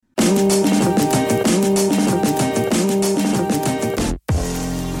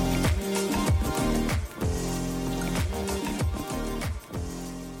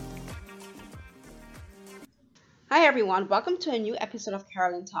everyone, welcome to a new episode of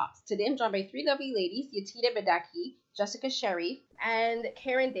Carolyn Talks. Today I'm joined by three lovely ladies, Yetide Badaki, Jessica Sharif, and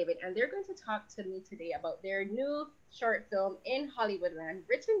Karen David, and they're going to talk to me today about their new short film in Hollywoodland,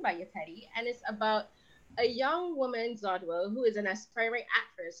 written by Yetide, and it's about a young woman, Zodwa, who is an aspiring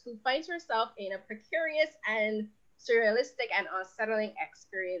actress who finds herself in a precarious and surrealistic and unsettling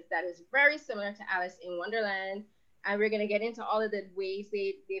experience that is very similar to Alice in Wonderland. And we're going to get into all of the ways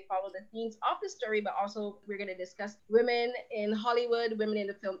they follow the themes of the story, but also we're going to discuss women in Hollywood, women in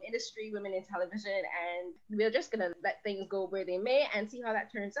the film industry, women in television, and we're just going to let things go where they may and see how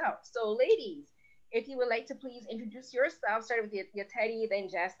that turns out. So ladies, if you would like to please introduce yourself, starting with your Teddy, then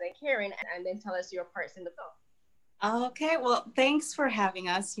Jess, then Karen, and then tell us your parts in the film. Okay, well, thanks for having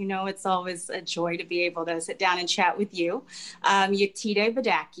us. You know, it's always a joy to be able to sit down and chat with you. Yetide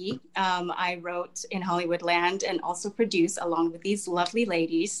Badaki, I wrote in Hollywoodland and also produce along with these lovely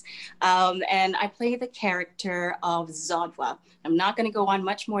ladies. And I play the character of Zodwa. I'm not going to go on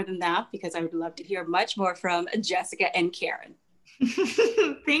much more than that because I would love to hear much more from Jessica and Karen.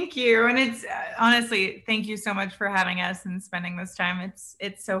 Thank you. And it's honestly, thank you so much for having us and spending this time.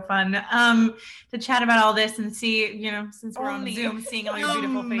 It's so fun to chat about all this and see, you know, since we're on Zoom, seeing all your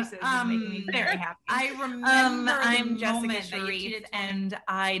beautiful faces is making me very happy. I remember I'm Jessica Sharif, and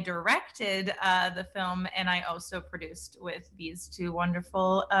I directed the film, and I also produced with these two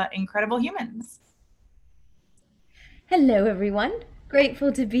wonderful, incredible humans. Hello, everyone.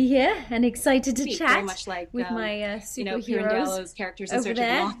 Grateful to be here and excited to chat very much like, with my superheroes characters over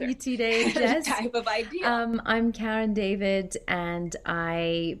there, Yetide and Jess. Type of idea. I'm Karen David, and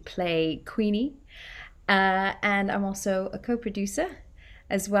I play Queenie, and I'm also a co-producer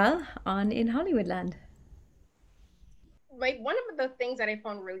as well on In Hollywoodland. Like, one of the things that I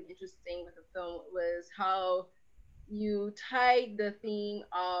found really interesting with the film was how you tied the theme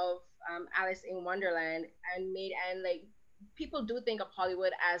of Alice in Wonderland and people do think of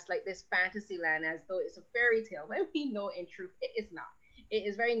Hollywood as like this fantasy land, as though it's a fairy tale, when we know in truth it is not. It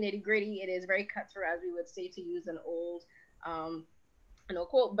is very nitty gritty. It is very cutthroat, as we would say, to use an old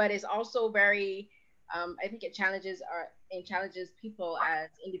quote, but it's also very I think it challenges people as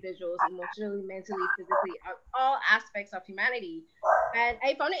individuals, emotionally, mentally, physically, all aspects of humanity. And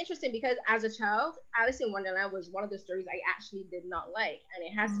I found it interesting because as a child, Alice in Wonderland was one of the stories I actually did not like, and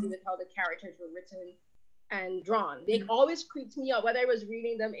it has to do with how the characters were written and drawn. They always creeped me out, whether I was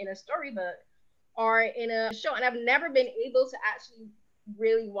reading them in a storybook or in a show. And I've never been able to actually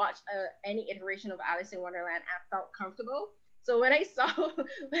really watch any iteration of Alice in Wonderland and felt comfortable. So when I saw you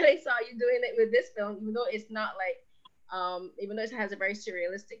doing it with this film, even though it's not like, even though it has a very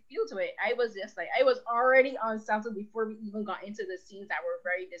surrealistic feel to it, I was just like, I was already unsettled before we even got into the scenes that were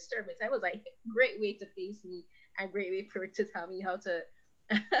very disturbing. So I was like, great way to face me and great way for it to tell me how to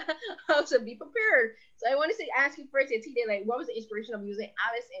be prepared. So I wanted to ask you first, Yetide, like, what was the inspiration of using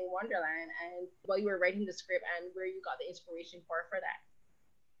Alice in Wonderland, and while you were writing the script, and where you got the inspiration for that?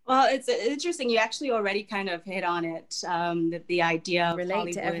 Well, it's interesting. You actually already kind of hit on it. The idea of relate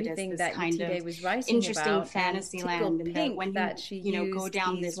Hollywood to everything as that this kind Yetide of was writing interesting about, fantasy land, and that when you go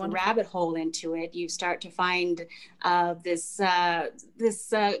down this rabbit hole into it, you start to find this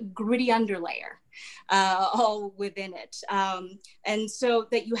gritty underlayer all within it, and so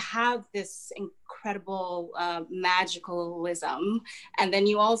that you have this incredible magicalism, and then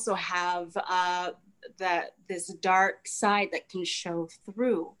you also have this dark side that can show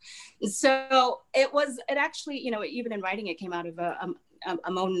through. So it actually, you know, even in writing, it came out of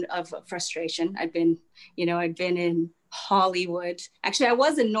a moment of frustration. I'd been in Hollywood. Actually, I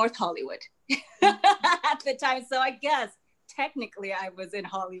was in North Hollywood at the time, so I guess technically I was in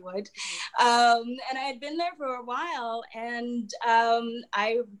Hollywood, and I had been there for a while, and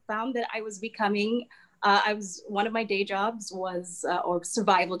I found that I was becoming one of my day jobs was, or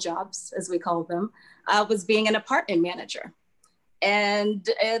survival jobs as we call them, was being an apartment manager. And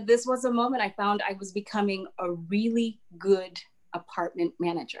this was a moment I found I was becoming a really good apartment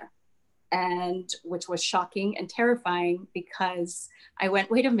manager, and which was shocking and terrifying, because I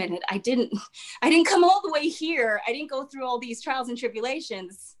went, wait a minute, I didn't come all the way here. I didn't go through all these trials and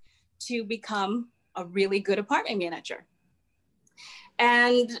tribulations to become a really good apartment manager.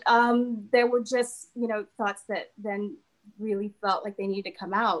 And there were just, you know, thoughts that then really felt like they needed to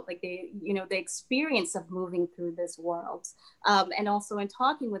come out, like the experience of moving through this world, and also in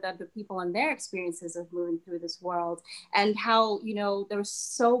talking with other people and their experiences of moving through this world, and how, you know, there's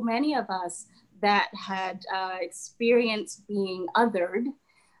so many of us that had experienced being othered,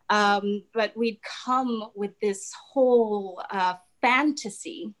 but we'd come with this whole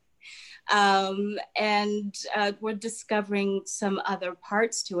fantasy And we're discovering some other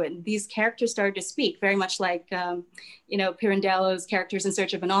parts to it. And these characters started to speak very much like, Pirandello's Characters in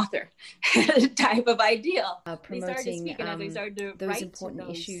Search of an Author type of ideal. Promoting those important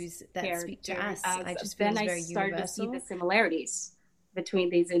issues that speak to us. I just feel it's very universal. To see the similarities between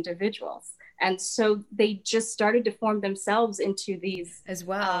these individuals. And so they just started to form themselves into these as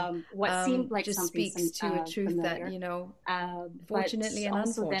well. What seemed like just something speaks to a truth familiar. That fortunately and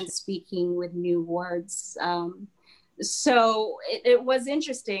also unfortunately, then speaking with new words. So it was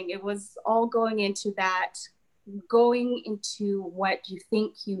interesting. It was all going into what you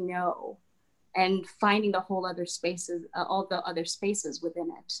think you know, and finding the whole other spaces, all the other spaces within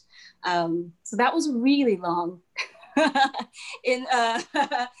it. So that was really long. In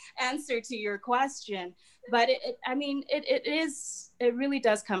answer to your question, but it really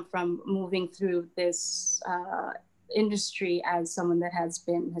does come from moving through this industry as someone that has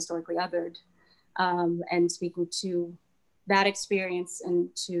been historically othered, and speaking to that experience and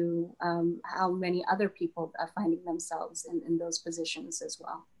to how many other people are finding themselves in those positions as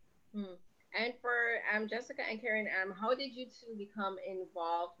well. And for Jessica and Karen, how did you two become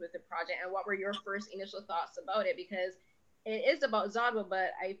involved with the project, and what were your first initial thoughts about it? Because it is about Zodwa,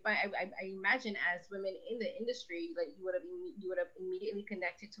 but I imagine as women in the industry, like you would have immediately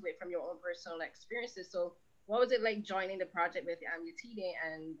connected to it from your own personal experiences. So what was it like joining the project with Yetide,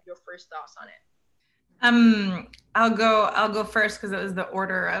 and your first thoughts on it? I'll go first because it was the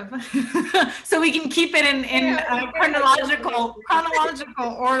order of, so we can keep it in chronological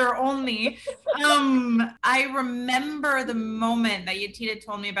order only. I remember the moment that Yetide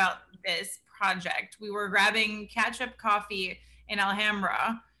told me about this project. We were grabbing catch-up coffee in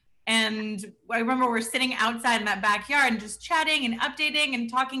Alhambra, and I remember we're sitting outside in that backyard and just chatting and updating and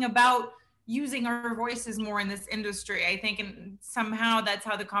talking about using our voices more in this industry. I think, and somehow that's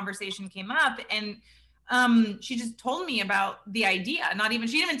how the conversation came up. And she just told me about the idea. She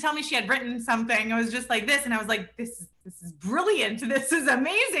didn't even tell me she had written something. It was just like this. And I was like, this is brilliant. This is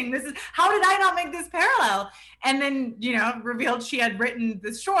amazing. How did I not make this parallel? And then, revealed she had written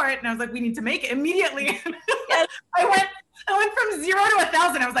this short, and I was like, we need to make it immediately. Yes. I went from 0 to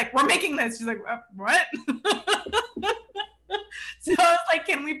 1,000. I was like, we're making this. She's like, what? So I was like,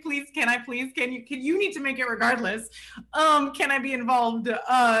 can you need to make it regardless. Can I be involved?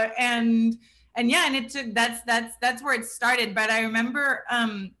 And it took, that's where it started. But I remember,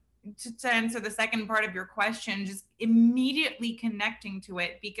 to answer the second part of your question, just immediately connecting to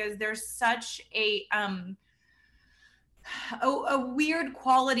it, because there's such a weird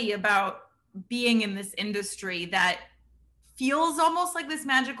quality about being in this industry that feels almost like this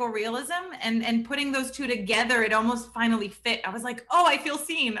magical realism, and putting those two together, it almost finally fit. I was like, oh, I feel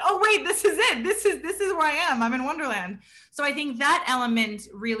seen. Oh wait, this is it. This is where I am. I'm in Wonderland. So I think that element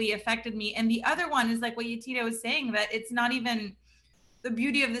really affected me. And the other one is like what Yetide was saying, that it's not even the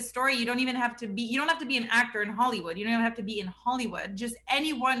beauty of the story. You don't have to be an actor in Hollywood. You don't even have to be in Hollywood. Just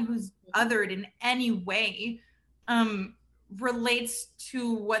anyone who's othered in any way relates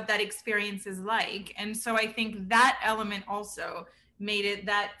to what that experience is like. And so I think that element also made it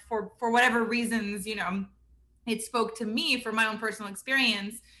that for whatever reasons, it spoke to me for my own personal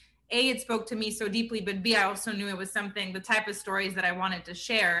experience. A, it spoke to me so deeply, but B, I also knew it was the type of stories that I wanted to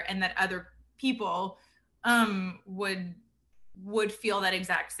share, and that other people would feel that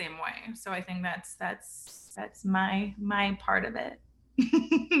exact same way. So I think that's my part of it.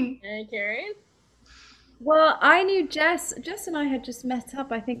 And Karen? Well, I knew Jess. Jess and I had just met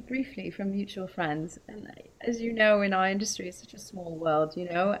up, I think, briefly from mutual friends. And as you know, in our industry, it's such a small world, and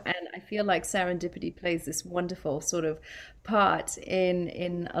I feel like serendipity plays this wonderful sort of part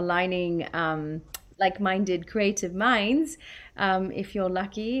in aligning like-minded creative minds, if you're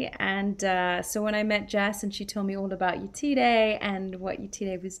lucky. And so when I met Jess and she told me all about Yetide and what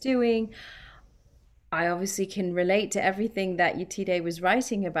Yetide was doing, I obviously can relate to everything that Yetide was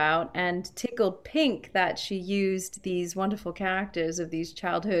writing about, and tickled pink that she used these wonderful characters of these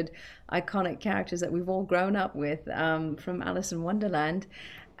childhood iconic characters that we've all grown up with, from Alice in Wonderland.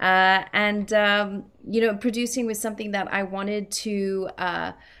 Producing was something that I wanted to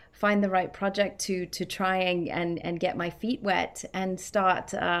find the right project to try and get my feet wet and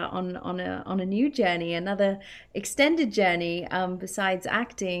start on a new journey, another extended journey besides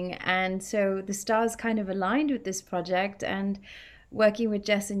acting. And so the stars kind of aligned with this project, and working with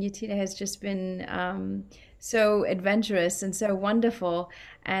Jess and Yetide has just been so adventurous and so wonderful.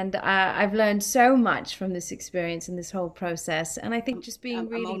 And I've learned so much from this experience and this whole process. And I think just being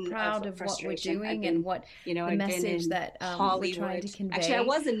really proud of what we're doing and what the message that we're trying to convey. Actually, I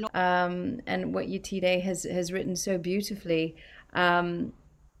wasn't. And what Yetide has written so beautifully.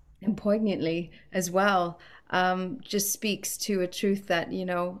 and poignantly as well, just speaks to a truth that,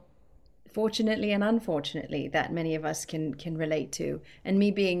 fortunately and unfortunately, that many of us can relate to. And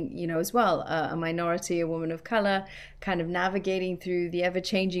me being, as well, a minority, a woman of color, kind of navigating through the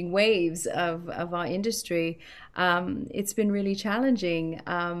ever-changing waves of our industry, it's been really challenging,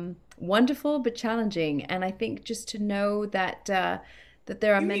 wonderful but challenging. And I think just to know that that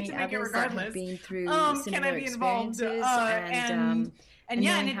there are many others that have been through similar experiences, and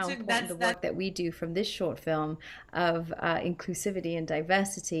knowing how important the work that we do from this short film of inclusivity and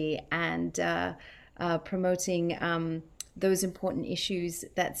diversity and promoting those important issues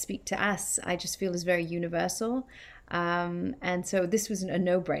that speak to us, I just feel is very universal. And so this was a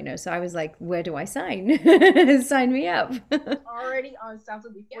no-brainer. So I was like, where do I sign? Sign me up. Already on South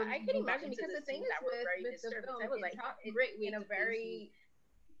of before. Yeah, I can imagine, because the thing that was very disturbing. I was like, great in a very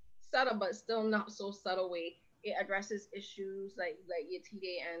subtle but still not so subtle way. It addresses issues like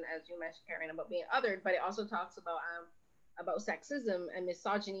Yetide and, as you mentioned, Karen, about being othered, but it also talks about sexism and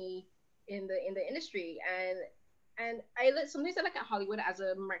misogyny in the industry. And sometimes I look at Hollywood as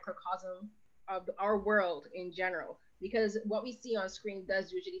a microcosm of our world in general, because what we see on screen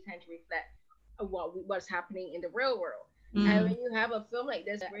does usually tend to reflect what's happening in the real world. Mm-hmm. And when you have a film like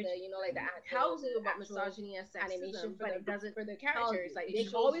this, which, like that tells you about misogyny and sexism, but it doesn't for the characters. Like,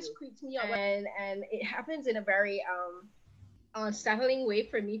 it always creeps me out, and it happens in a very unsettling way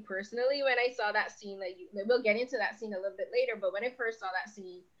for me personally. When I saw that scene, we'll get into that scene a little bit later, but when I first saw that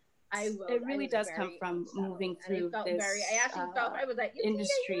scene, it really does come from moving through this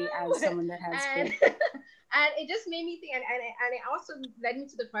industry as someone that has been. And it just made me think, and it also led me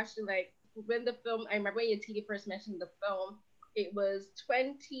to the question, like, when the film, I remember when Yetide first mentioned the film, it was I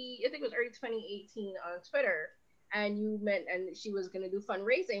think it was early 2018 on Twitter, and she was going to do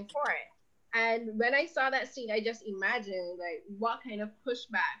fundraising for it. And when I saw that scene, I just imagined, like, what kind of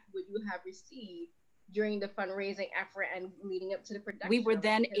pushback would you have received during the fundraising effort and leading up to the production? We were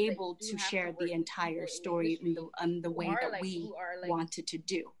then able to share the entire story in the way that we wanted to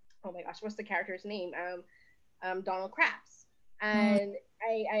do. Oh my gosh, what's the character's name? Donald Crafts. And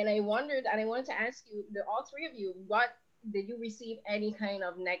I wondered, and I wanted to ask you, all three of you, what did you receive any kind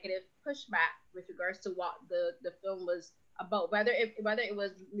of negative pushback with regards to what the film was about, whether it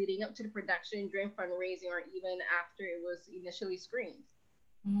was leading up to the production, during fundraising, or even after it was initially screened?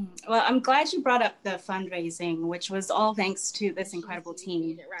 Well, I'm glad you brought up the fundraising, which was all thanks to this incredible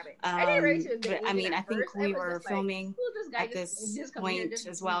team. I think we were filming at this point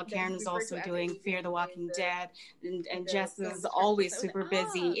as well. Karen was also doing Fear the Walking Dead, and Jess is always super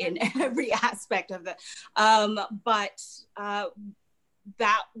busy in every aspect of it. But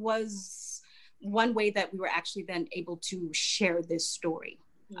that was one way that we were actually then able to share this story.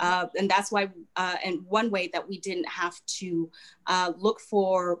 And that's why, and one way that we didn't have to look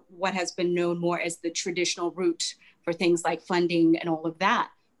for what has been known more as the traditional route for things like funding and all of that,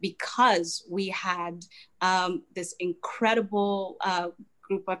 because we had this incredible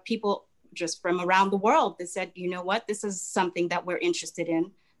group of people just from around the world that said, you know what, this is something that we're interested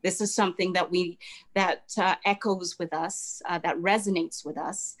in. This is something that echoes with us, that resonates with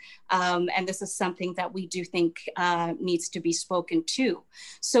us. And this is something that we do think needs to be spoken to.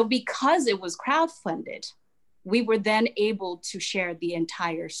 So because it was crowdfunded, we were then able to share the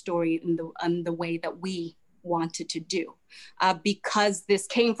entire story in the way that we wanted to do. Because this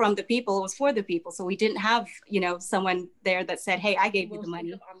came from the people, it was for the people. So we didn't have, someone there that said, hey, I gave you the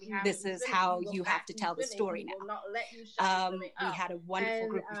money. This is how you have to tell the story now. We had a wonderful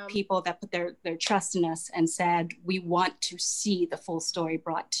group of people that put their trust in us and said, we want to see the full story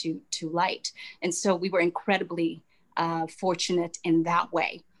brought to light. And so we were incredibly fortunate in that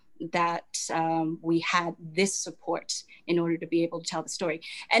way, that we had this support in order to be able to tell the story.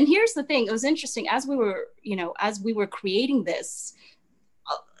 And here's the thing, it was interesting, as we were creating this,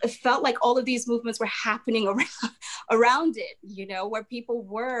 it felt like all of these movements were happening around it, where people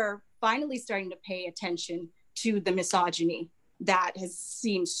were finally starting to pay attention to the misogyny that has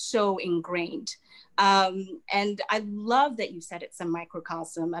seemed so ingrained. And I love that you said it's a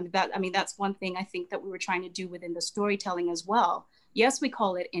microcosm. That's one thing I think that we were trying to do within the storytelling as well. Yes, we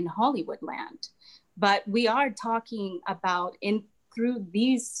call it in Hollywood land, but we are talking about through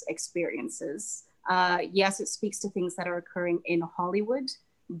these experiences. Yes, it speaks to things that are occurring in Hollywood,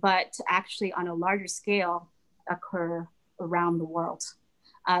 but actually on a larger scale occur around the world.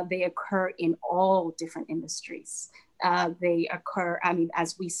 They occur in all different industries. They occur,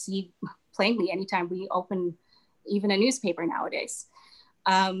 as we see plainly anytime we open even a newspaper nowadays.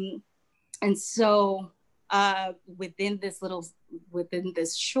 And so within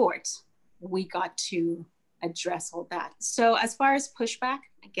this short, we got to address all that. So as far as pushback,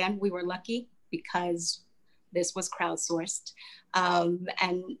 again, we were lucky because this was crowdsourced.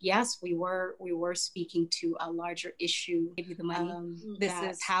 And yes, we were speaking to a larger issue. Give you the money. This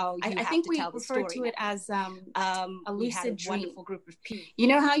is how you I think we refer to it as a lucid dream. Wonderful group of people. You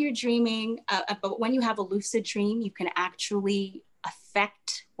know how you're dreaming, but when you have a lucid dream, you can actually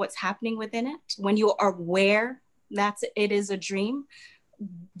affect what's happening within it. When you are aware that it is a dream,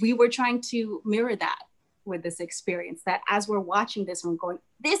 we were trying to mirror that with this experience, that as we're watching this, we're going,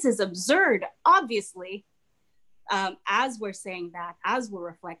 this is absurd, obviously. As we're saying that, as we're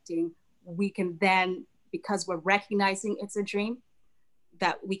reflecting, we can then, because we're recognizing it's a dream,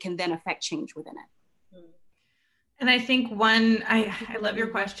 that we can then affect change within it. And I think I love your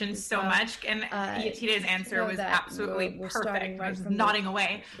question so much. And Yetida's answer was absolutely perfect. I was nodding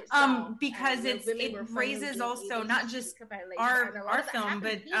away. Because it raises also not just our film,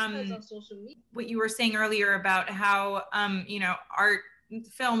 but what you were saying earlier about how, art,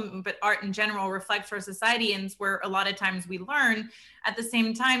 film, but art in general reflects our society, and where a lot of times we learn. At the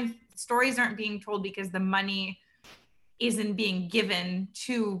same time, stories aren't being told because the money isn't being given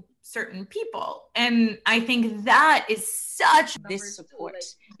to certain people. And I think that is such this support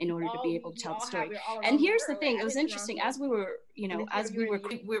in order to be able to tell the story. And here's the thing, it was interesting, as we were,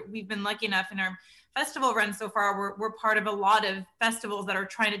 we've been lucky enough in our festival run so far, we're part of a lot of festivals that are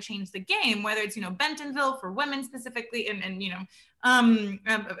trying to change the game, whether it's, Bentonville for women specifically, and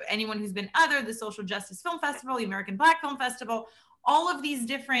anyone who's been other, the Social Justice Film Festival, the American Black Film Festival, all of these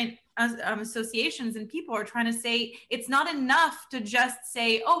different associations and people are trying to say it's not enough to just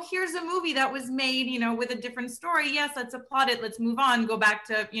say, oh, here's a movie that was made, with a different story. Yes, let's applaud it. Let's move on. Go back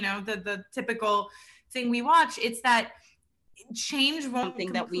to, the typical thing we watch. It's that change won't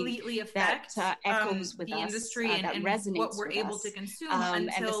completely affect echoes with the us, industry and what we're able to consume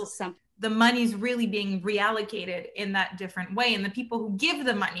until the money's really being reallocated in that different way. And the people who give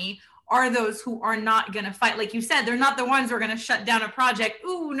the money are those who are not going to fight. Like you said, they're not the ones who are going to shut down a project.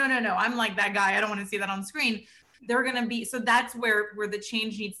 Ooh, no. I'm like that guy. I don't want to see that on screen. They're going to be, so that's where the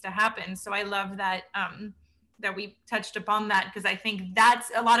change needs to happen. So I love that, that we touched upon that, because I think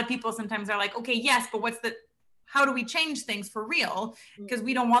that's, a lot of people sometimes are like, okay, yes, but how do we change things for real? Because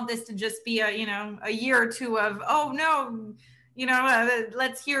we don't want this to just be a year or two of, oh no,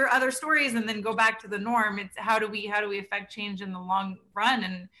 let's hear other stories and then go back to the norm. It's how do we affect change in the long run?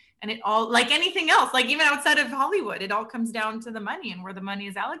 And it all, like anything else, like even outside of Hollywood, it all comes down to the money and where the money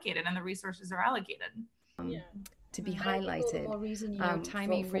is allocated and the resources are allocated. To be highlighted. More reason,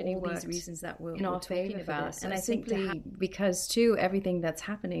 timing for really all worked these reasons that we're talking about. And I think because too, everything that's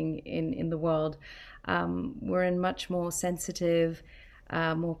happening in the world, we're in much more sensitive,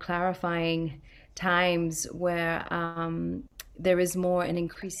 more clarifying times where there is more an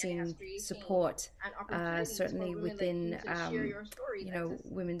increasing support, certainly within,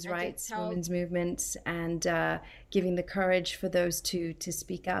 women's rights, women's movements, and giving the courage for those to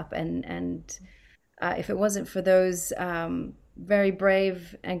speak up. And if it wasn't for those very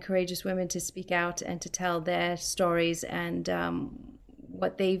brave and courageous women to speak out and to tell their stories and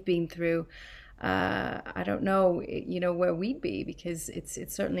what they've been through, I don't know, where we'd be, because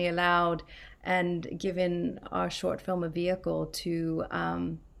it's certainly allowed and given our short film a vehicle to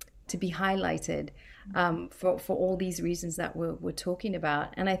be highlighted for all these reasons that we're talking about.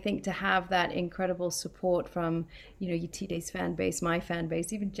 And I think to have that incredible support from, Yetide's fan base, my fan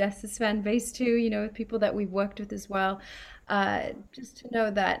base, even Jess's fan base too, people that we've worked with as well, just to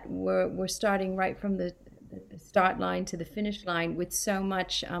know that we're starting right from the start line to the finish line with so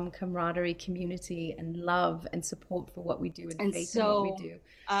much camaraderie, community, and love and support for what we do and faith in what we do.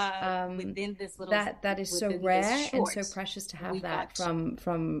 Within this little that is so rare and so precious to have that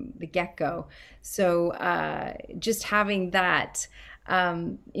from the get-go. So just having that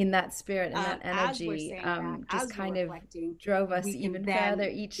in that spirit and that energy just kind of drove us even further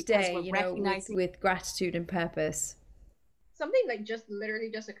each day, with gratitude and purpose. Something like just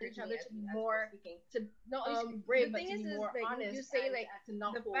occurred to me to be more brave, but to be more honest. You say like to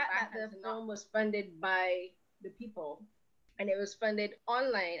not the fact that the film was funded by the people, and it was funded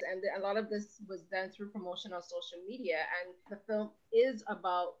online, and a lot of this was done through promotion on social media. And the film is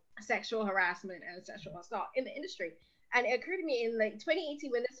about sexual harassment and sexual assault in the industry. And it occurred to me in like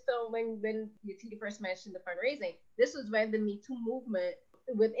 2018 when this film, when Yetide first mentioned the fundraising, this was when the Me Too movement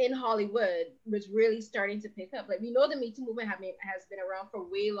within Hollywood was really starting to pick up. Like, we know the Me Too movement has been around for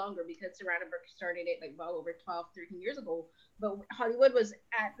way longer, because Tarana Burke started it like well over 12, 13 years ago. But Hollywood was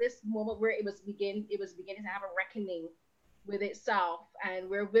at this moment where it was beginning to have a reckoning with itself, and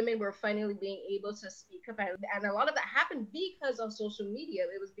where women were finally being able to speak up. And a lot of that happened because of social media.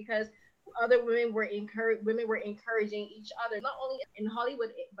 It was because other women were encouraging each other, not only in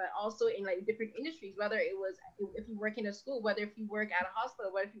Hollywood but also in like different industries, whether it was if you work in a school, whether if you work at a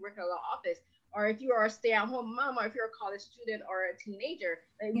hospital, whether if you work at a law office, or if you are a stay-at-home mom, or if you're a college student or a teenager.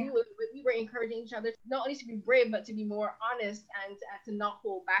 Like we were encouraging each other not only to be brave but to be more honest, and to not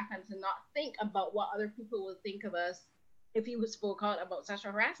hold back, and to not think about what other people would think of us if you spoke out about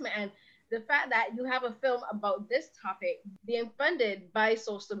sexual harassment. And the fact that you have a film about this topic being funded by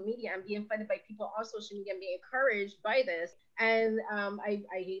social media and being funded by people on social media and being encouraged by this. And I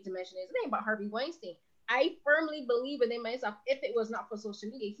hate to mention his name, but Harvey Weinstein. I firmly believe within myself, if it was not for social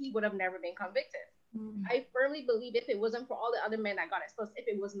media, he would have never been convicted. Mm-hmm. I firmly believe if it wasn't for all the other men that got exposed, if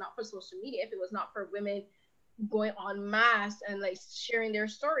it was not for social media, if it was not for women going en masse and like sharing their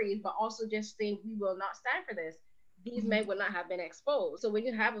stories, but also just saying we will not stand for this, these men would not have been exposed. So when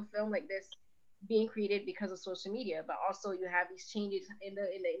you have a film like this being created because of social media, but also you have these changes in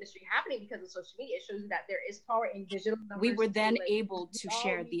the industry happening because of social media, it shows you that there is power in digital numbers. We were then able to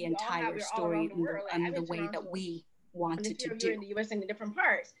share the entire story in the way that we wanted to do. You're in the US and in different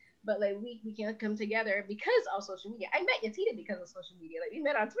parts, but like we can come together because of social media. I met Yatita because of social media. Like we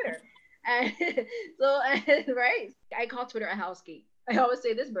met on Twitter. And so right, I call Twitter a hellscape. I always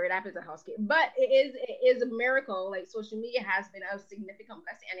say this bird app is a hellscape, but it is a miracle. Like social media has been a significant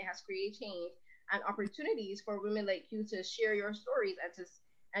blessing, and it has created change and opportunities for women like you to share your stories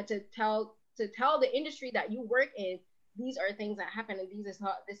and to tell the industry that you work in, these are things that happen, and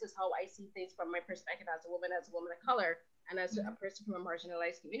this is how I see things from my perspective as a woman of color, and as a person from a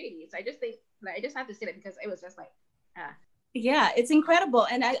marginalized community. So I just think, like, I just have to say that because it was just like Yeah, it's incredible.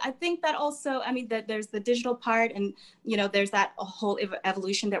 And I think that also, I mean, that there's the digital part, and, you know, there's that whole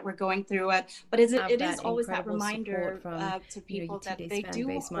evolution that we're going through it. But it is always that reminder to people that they do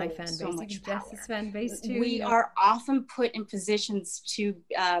hold so much power. Fan base too, we are often put in positions to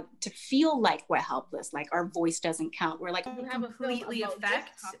feel like we're helpless, like our voice doesn't count. We're like, completely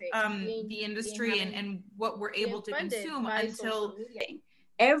affect the industry and what we're able to consume until...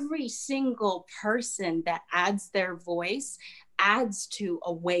 Every single person that adds their voice adds to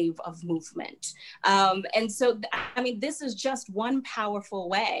a wave of movement. And so, I mean, this is just one powerful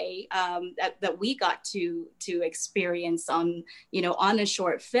way that we got to experience on a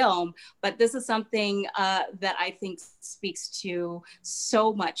short film. But this is something that I think speaks to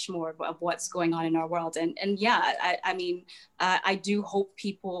so much more of what's going on in our world. And yeah, I mean, I do hope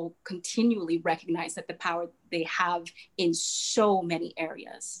people continually recognize that the power they have in so many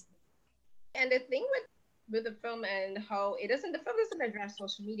areas. And the thing with the film and how the film doesn't address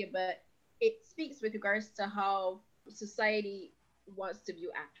social media, but it speaks with regards to how society wants to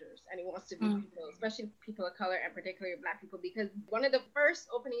view actors, and it wants to view people, especially people of color and particularly Black people, because one of the first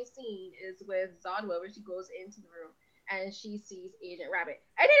opening scene is with Zodwa, where she goes into the room and she sees Agent Rabbit.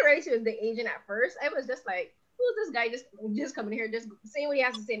 I didn't realize she was the agent at first. I was just like, who's this guy just coming here, just saying what he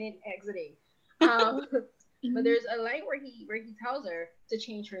has to say and exiting? But there's a line where he tells her to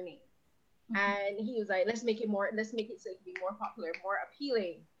change her name. And he was like, let's make it so it can be more popular, more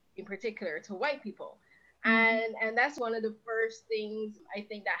appealing, in particular to white people. And that's one of the first things I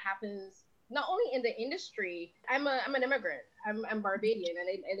think that happens, not only in the industry. I'm an immigrant. I'm Barbadian, and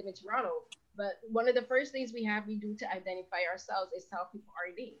I live in Toronto. But one of the first things we do to identify ourselves is tell people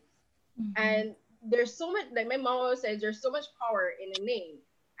our names. And there's so much, like my mom always says, there's so much power in a name.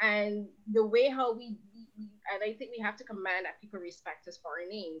 And the way how we and I think we have to command that people respect us for our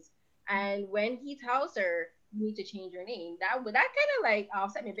names. And when he tells her, you need to change your name, that kind of like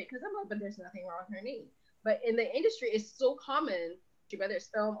upset me a bit, because I'm like, but there's nothing wrong with her name. But in the industry, it's so common, whether it's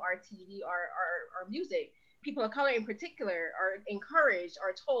film or TV or music, people of color in particular are encouraged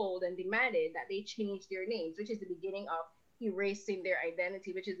or told and demanded that they change their names, which is the beginning of erasing their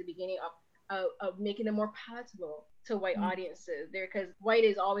identity, which is the beginning of making them more palatable to white audiences there, because white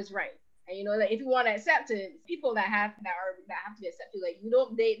is always right. And like if you want to accept it, people that have to be accepted, like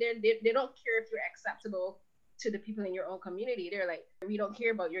they don't care if you're acceptable to the people in your own community. They're like, we don't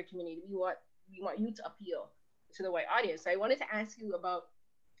care about your community. We want you to appeal to the white audience. So I wanted to ask you about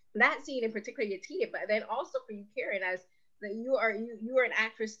that scene in particular, Yatita, but then also for you, Karen, as that you are an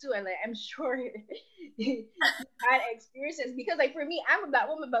actress too, and like I'm sure you had experiences, because like for me, I'm a Black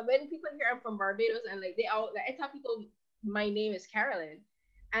woman, but when people hear I'm from Barbados, and like I tell people my name is Carolyn.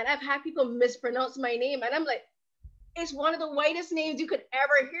 And I've had people mispronounce my name, and I'm like, it's one of the whitest names you could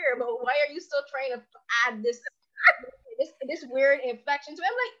ever hear, but why are you still trying to add this weird inflection to it?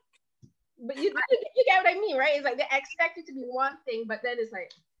 I'm like, but you get what I mean, right? It's like they expect it to be one thing, but then it's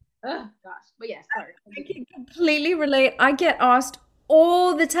like, oh gosh. But yes, sorry. I can completely relate. I get asked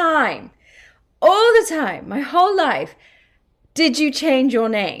all the time, my whole life, did you change your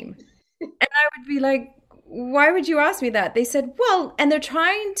name? And I would be like, why would you ask me that? They said, well, and they're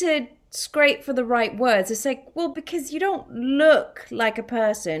trying to scrape for the right words. It's like, well, because you don't look like a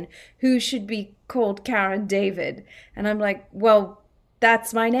person who should be called Karen David. And I'm like, well,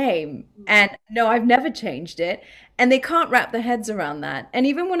 that's my name. And no, I've never changed it. And they can't wrap their heads around that. And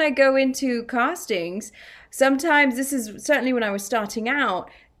even when I go into castings, sometimes this is certainly when I was starting out,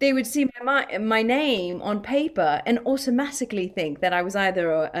 they would see my name on paper and automatically think that I was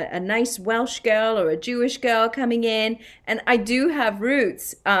either a nice Welsh girl or a Jewish girl coming in. And I do have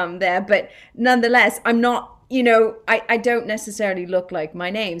roots there, but nonetheless, I'm not, I don't necessarily look like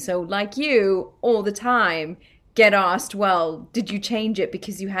my name. So like you, all the time, get asked, well, did you change it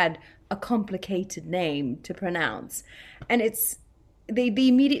because you had a complicated name to pronounce? And they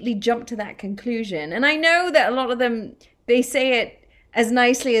immediately jump to that conclusion. And I know that a lot of them, they say it as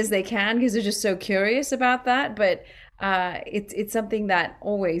nicely as they can because they're just so curious about that. But it's something that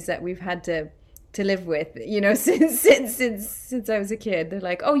we've had to live with, since I was a kid. They're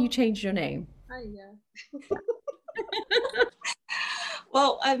like, "Oh, you changed your name." Oh yeah.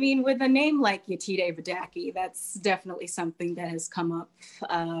 Well, I mean, with a name like Yetide Badaki, that's definitely something that has come up,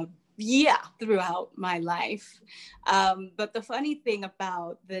 throughout my life. But the funny thing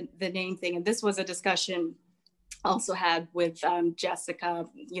about the name thing, and this was a discussion also had with Jessica,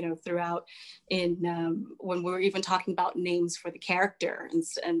 throughout when we were even talking about names for the character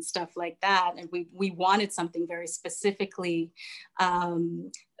and stuff like that. And we wanted something very specifically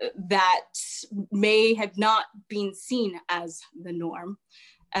that may have not been seen as the norm.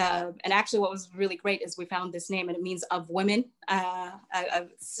 And actually what was really great is we found this name and it means of women.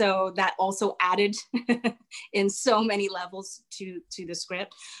 So that also added in so many levels to the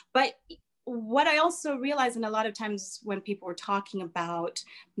script. But what I also realized, and a lot of times when people were talking about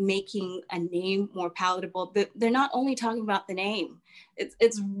making a name more palatable, they're not only talking about the name.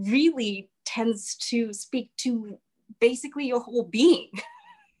 It's really tends to speak to basically your whole being.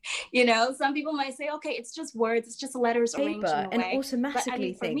 Some people might say, okay, it's just words, it's just letters arranged in a and way.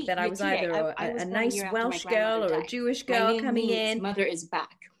 automatically think that I was either a nice Welsh girl or a Jewish girl coming in. Mother is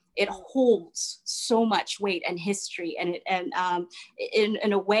back. It holds so much weight and history, and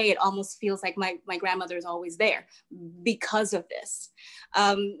in a way, it almost feels like my grandmother is always there because of this.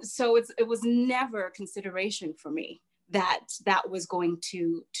 So it was never a consideration for me that was going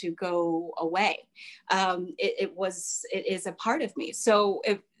to go away. It is a part of me. So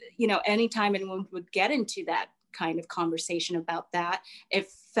if anytime anyone would get into that kind of conversation about that, it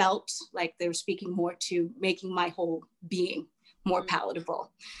felt like they were speaking more to making my whole being more palatable.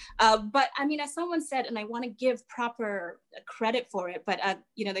 But I mean, as someone said, and I want to give proper credit for it, but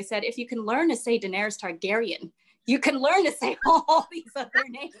they said, if you can learn to say Daenerys Targaryen, you can learn to say all these other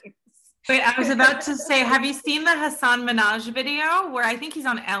names. Wait, I was about to say, have you seen the Hasan Minhaj video where I think he's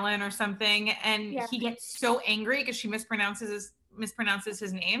on Ellen or something, and he gets so angry because she mispronounces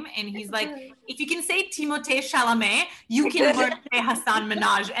his name, and he's like, if you can say Timothée Chalamet, you can learn to say Hasan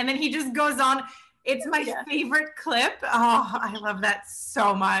Minhaj. And then he just goes on. It's my favorite clip. Oh, I love that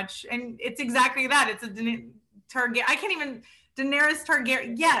so much. And it's exactly that. It's a Targaryen. I can't even, Daenerys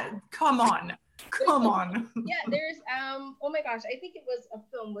Targaryen. Yeah, come on. Yeah, there's, oh my gosh, I think it was a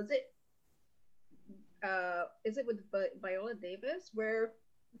film. Was it, is it with Viola Davis, where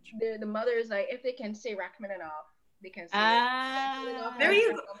the mother is like, if they can say Rachmaninoff, they can say there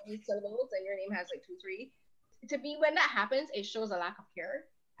you go. Syllables, and your name has like 2, 3. To me, when that happens, it shows a lack of care.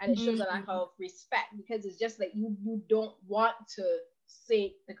 And it shows a lack of respect, because it's just like you don't want to say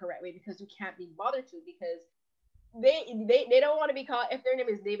it the correct way because you can't be bothered to, because they don't want to be called, if their name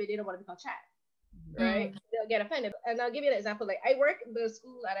is David, they don't want to be called Chad, right? They'll get offended. And I'll give you an example. Like, I work the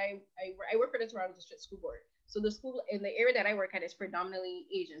school that I work for the Toronto District School Board. So the school in the area that I work at is predominantly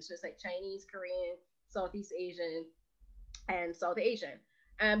Asian. So it's like Chinese, Korean, Southeast Asian, and South Asian.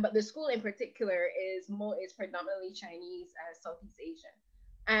 But the school in particular is predominantly Chinese and Southeast Asian.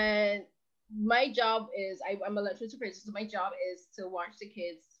 And my job is, I'm a lunch supervisor, so my job is to watch the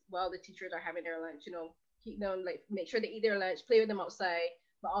kids while the teachers are having their lunch, keep them, like, make sure they eat their lunch, play with them outside,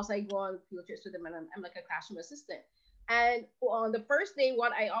 but also I go on field trips with them, and I'm like a classroom assistant. And on the first day,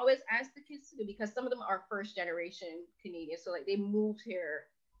 what I always ask the kids to do, because some of them are first generation Canadians, so like they moved here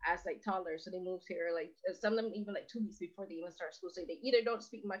as like toddlers, so they moved here like some of them even like 2 weeks before they even start school. So they either don't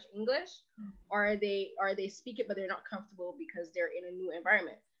speak much English, or they speak it but they're not comfortable because they're in a new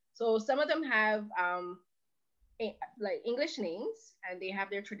environment. So some of them have like English names, and they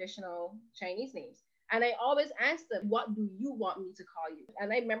have their traditional Chinese names. And I always ask them, what do you want me to call you?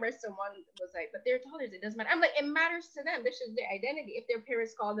 And I remember someone was like, but they're toddlers, it doesn't matter. I'm like, it matters to them. This is their identity. If their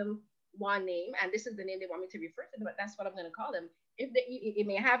parents call them one name, and this is the name they want me to refer to them, but that's what I'm going to call them. If they, it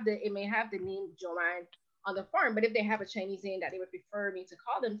may have the name Joanne on the farm, but if they have a Chinese name that they would prefer me to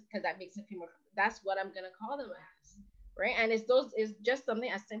call them because that makes it feel more, that's what I'm going to call them as, right? And it's just something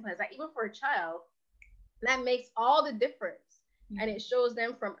as simple as that. Even for a child, that makes all the difference. And it shows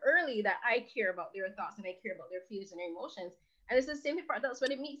them from early that I care about their thoughts and I care about their feelings and their emotions. And it's the same thing for adults when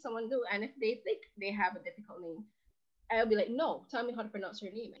they meet someone new, and if they think they have a difficult name, I'll be like, no, tell me how to pronounce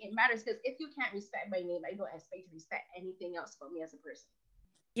your name. It matters, because if you can't respect my name, I don't expect you to respect anything else about me as a person.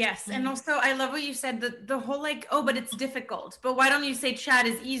 Yes. And also I love what you said, the whole like, oh, but it's difficult. But why don't you say Chad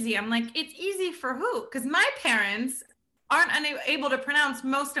is easy? I'm like, it's easy for who? Because my parents aren't able to pronounce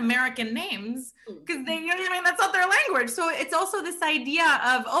most American names because they, you know what I mean? That's not their language. So it's also this idea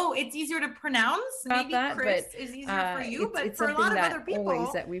of, oh, it's easier to pronounce. Maybe Chris is easier for you, but for a lot of other people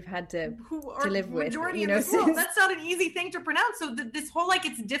always that we've had to live with, majority of the world, that's not an easy thing to pronounce. So this whole like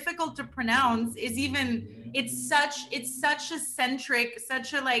it's difficult to pronounce is even, it's such a centric,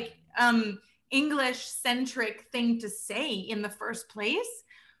 such a like English centric thing to say in the first place,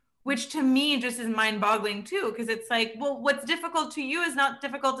 which to me just is mind-boggling too, because it's like, well, what's difficult to you is not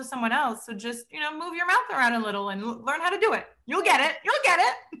difficult to someone else. So just, you know, move your mouth around a little and learn how to do it. You'll get it. You'll get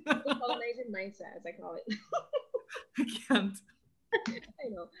it. Colonizing mindset, as I call it. I can't. I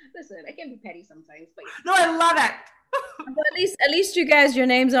know. Listen, I can be petty sometimes, but no, I love it. But at least you guys, your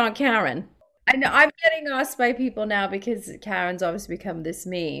names aren't Karen. I know I'm getting asked by people now because Karen's obviously become this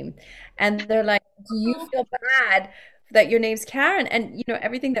meme, and they're like, "Do you feel bad that your name's Karen?" And you know,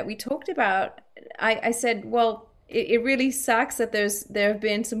 everything that we talked about, I said, well, it really sucks that there have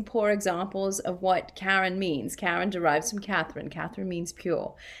been some poor examples of what Karen means. Karen derives from Catherine. Catherine means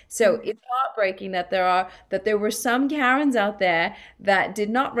pure. So it's heartbreaking that there were some Karens out there that did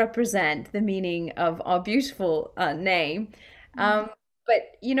not represent the meaning of our beautiful name.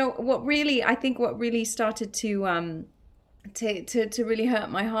 But you know what really started to really hurt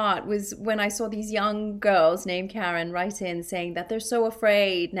my heart was when I saw these young girls named Karen write in saying that they're so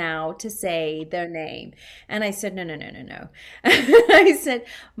afraid now to say their name. And I said, no. I said,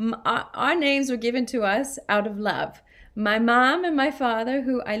 our names were given to us out of love. My mom and my father,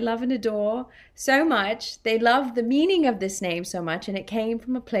 who I love and adore so much, they love the meaning of this name so much, and it came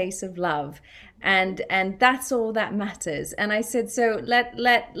from a place of love. And that's all that matters. And I said, so let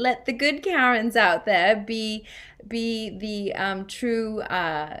the good Karens out there be the true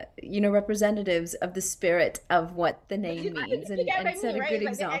representatives of the spirit of what the name means, and set a good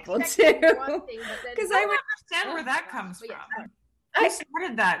example too. Because I would understand where that comes from. I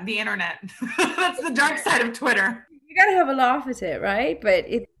started the internet. That's the dark side of Twitter. You gotta have a laugh at it, right? But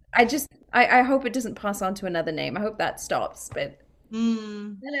I hope it doesn't pass on to another name. I hope that stops. But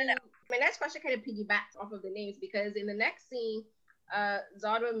no. My next question kind of piggybacks off of the names, because in the next scene,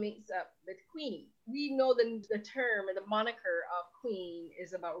 Zodwa meets up with Queenie. We know the term or the moniker of Queen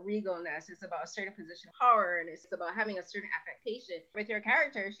is about regalness. It's about a certain position of power, and it's about having a certain affectation. With your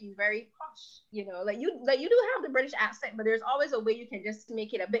character, she's very posh. You know, like you do have the British accent, but there's always a way you can just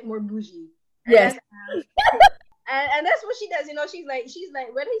make it a bit more bougie. Yes. And that's what she does. You know, she's like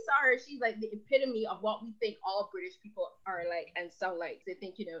when they saw her, she's like the epitome of what we think all British people are like and sound like. They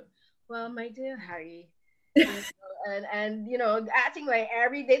think, you know, well, my dear Harry, you know, and you know, acting like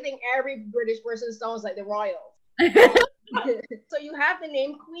they think every British person sounds like the royals. So you have the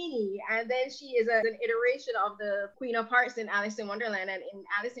name Queenie, and then she is an iteration of the Queen of Hearts in Alice in Wonderland. And in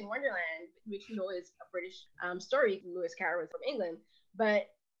Alice in Wonderland, which you know is a British story, Lewis Carroll is from England, but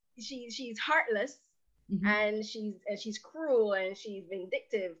she's heartless. Mm-hmm. And she's cruel and she's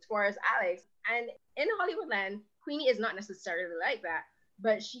vindictive towards Alex. And in Hollywoodland, Queenie is not necessarily like that,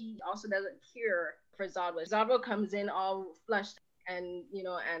 but she also doesn't care for Zodwa. Zodwa comes in all flushed and, you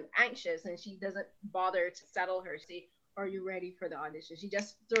know, and anxious, and she doesn't bother to settle her. Say, are you ready for the audition? She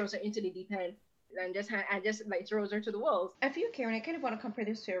just throws her into the deep end and just like throws her to the wolves. I feel, Karen, I kind of want to compare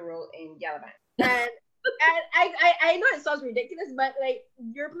this to a role in Gallivant. And I know it sounds ridiculous, but like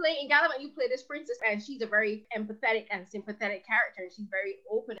you're playing in Gallivant, you play this princess, and she's a very empathetic and sympathetic character. And she's very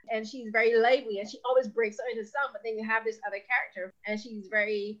open and she's very lively, and she always breaks out into song. But then you have this other character, and she's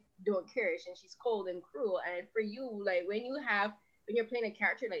very don't careish, and she's cold and cruel. And for you, like when you're playing a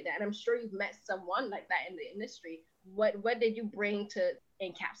character like that, and I'm sure you've met someone like that in the industry, what did you bring to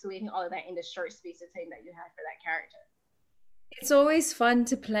encapsulating all of that in the short space of time that you had for that character? It's always fun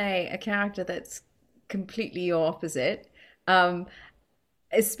to play a character that's completely your opposite,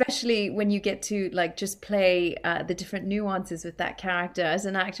 especially when you get to like just play the different nuances with that character. As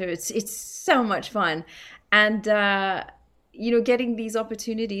an actor, it's so much fun. And getting these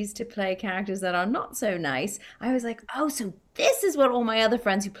opportunities to play characters that are not so nice, I was like, oh, so this is what all my other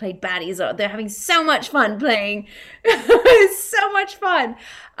friends who played baddies are. They're having so much fun playing. It's so much fun.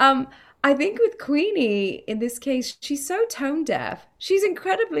 I think with Queenie, in this case, she's so tone deaf. She's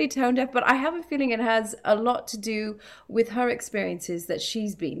incredibly tone deaf, but I have a feeling it has a lot to do with her experiences that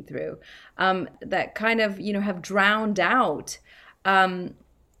she's been through, that kind of, have drowned out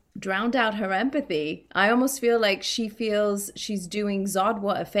her empathy. I almost feel like she feels she's doing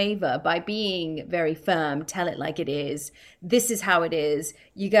Zodwa a favor by being very firm. Tell it like it is. This is how it is.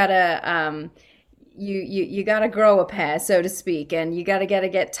 You gotta you gotta grow a pair, so to speak, and you gotta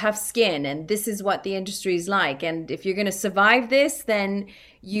get tough skin, and this is what the industry is like. And if you're gonna survive this, then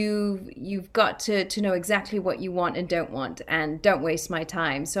you've got to know exactly what you want and don't want, and don't waste my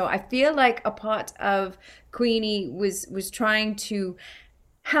time. So I feel like a part of Queenie was trying to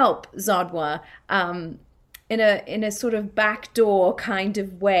help Zodwa in a sort of backdoor kind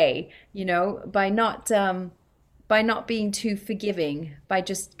of way, by not being too forgiving, by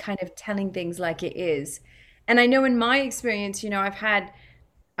just kind of telling things like it is. And I know in my experience, I've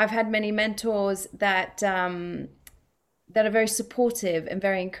had many mentors that are very supportive and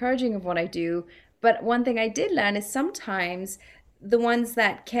very encouraging of what I do. But one thing I did learn is sometimes the ones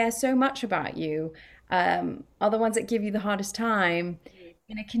that care so much about you are the ones that give you the hardest time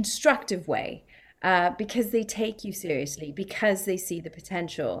in a constructive way, because they take you seriously, because they see the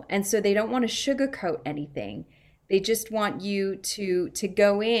potential. And so they don't want to sugarcoat anything. They just want you to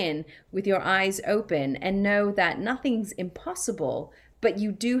go in with your eyes open and know that nothing's impossible, but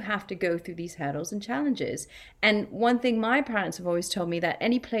you do have to go through these hurdles and challenges. And one thing my parents have always told me, that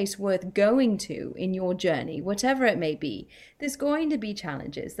any place worth going to in your journey, whatever it may be, there's going to be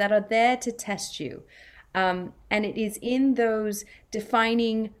challenges that are there to test you. And it is in those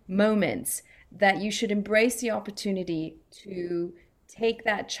defining moments that you should embrace the opportunity to take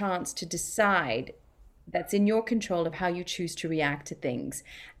that chance to decide that's in your control of how you choose to react to things.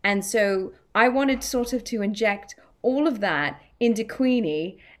 And so I wanted sort of to inject all of that into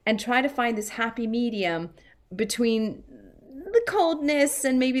Queenie and try to find this happy medium between the coldness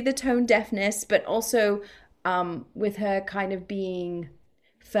and maybe the tone deafness, but also with her kind of being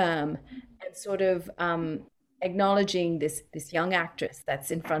firm and sort of acknowledging this young actress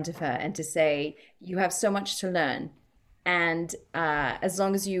that's in front of her, and to say, you have so much to learn. And as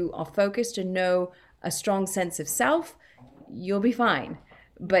long as you are focused and know a strong sense of self, you'll be fine.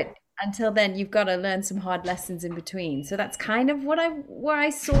 But until then, you've got to learn some hard lessons in between. So that's kind of where I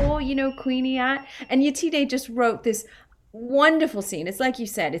saw, Queenie at. And Yetide just wrote this wonderful scene. It's like you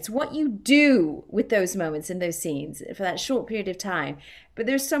said, it's what you do with those moments in those scenes for that short period of time. But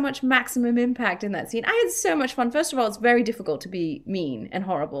there's so much maximum impact in that scene. I had so much fun. First of all, it's very difficult to be mean and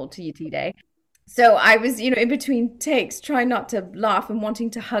horrible to Yetide. So I was, in between takes, trying not to laugh and wanting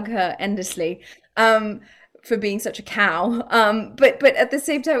to hug her endlessly for being such a cow. But at the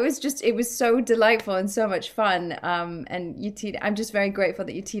same time, it was so delightful and so much fun. And Yetide, I'm just very grateful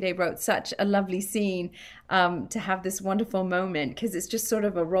that Yetide wrote such a lovely scene to have this wonderful moment, because it's just sort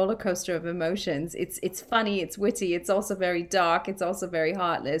of a roller coaster of emotions. It's funny, it's witty, it's also very dark, it's also very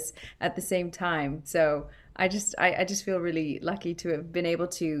heartless at the same time. So I just feel really lucky to have been able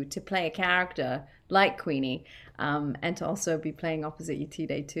to play a character like Queenie, and to also be playing opposite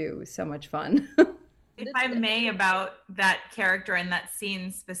Yetide too. It was so much fun. If I may, about that character and that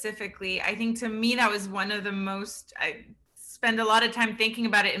scene specifically, I think to me that was one of the most, I spend a lot of time thinking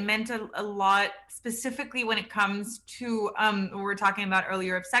about it. It meant a lot, specifically when it comes to what we were talking about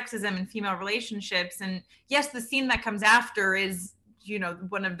earlier of sexism and female relationships. And yes, the scene that comes after is,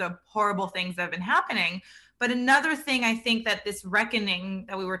 one of the horrible things that have been happening. But another thing I think that this reckoning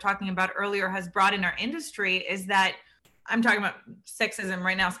that we were talking about earlier has brought in our industry is that, I'm talking about sexism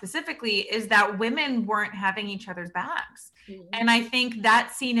right now specifically, is that women weren't having each other's backs. Mm-hmm. And I think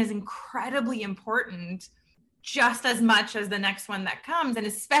that scene is incredibly important, just as much as the next one that comes, and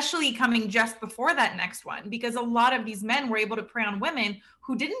especially coming just before that next one, because a lot of these men were able to prey on women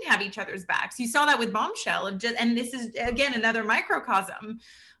who didn't have each other's backs. You saw that with Bombshell, and this is, again, another microcosm.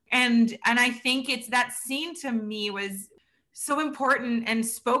 And I think it's that scene to me was so important and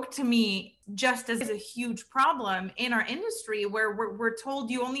spoke to me just as a huge problem in our industry, where we're told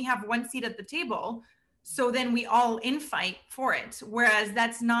you only have one seat at the table. So then we all infight for it. Whereas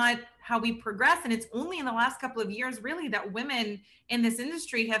that's not how we progress. And it's only in the last couple of years, really, that women in this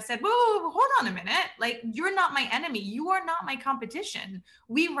industry have said, whoa, hold on a minute. Like, you're not my enemy. You are not my competition.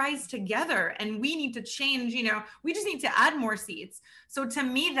 We rise together and we need to change, we just need to add more seats. So to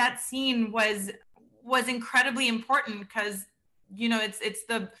me, that scene was incredibly important, because, it's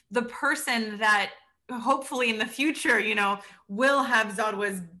the person hopefully in the future, you know, will have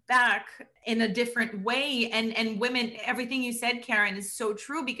Zodwa's back in a different way. And women, everything you said, Karen, is so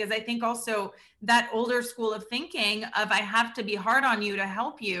true, because I think also that older school of thinking of I have to be hard on you to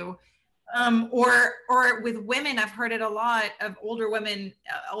help you. Or with women, I've heard it a lot of older women,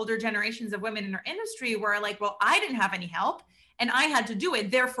 older generations of women in our industry where like, well, I didn't have any help and I had to do it,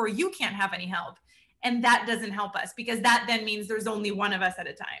 therefore you can't have any help. And that doesn't help us, because that then means there's only one of us at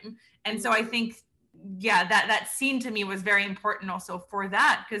a time. And so I think, yeah, that scene to me was very important also for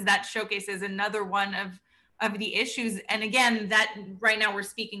that, because that showcases another one of the issues. And again, that right now we're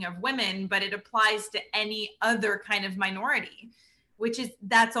speaking of women, but it applies to any other kind of minority, which is,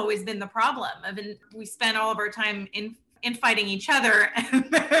 that's always been the problem of, we spend all of our time in fighting each other, and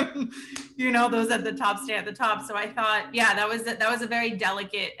then, you know, those at the top stay at the top. So I thought, yeah, that was a very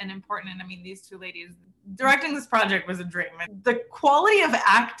delicate and important, and I mean, these two ladies directing this project was a dream. And the quality of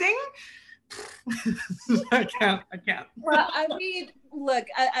acting, I can't. Well, I mean, look,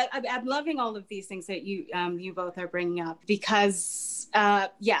 I'm loving all of these things that you both are bringing up, because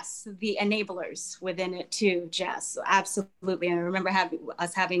yes, the enablers within it too, Jess, absolutely. And I remember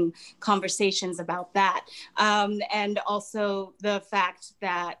us having conversations about that, and also the fact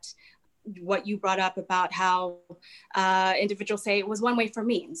that what you brought up about how individuals say it was one way for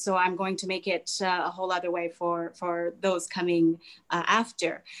me, and so I'm going to make it a whole other way for those coming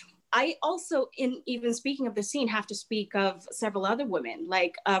after. I also, in even speaking of the scene, have to speak of several other women,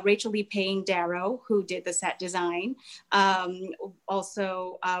 like Rachel Lee Payne Darrow, who did the set design.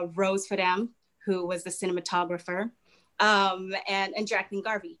 Also Rose Fadem, who was the cinematographer, and Jacqueline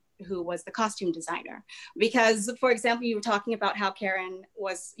Garvey, who was the costume designer. Because, for example, you were talking about how Karen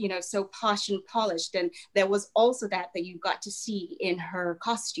was, you know, so posh and polished, and there was also that you got to see in her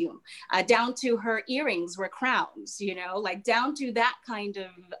costume, down to her earrings were crowns, you know, like down to that kind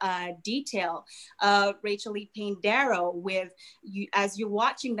of detail. Rachel Lee Payne Darrow, with you, as you're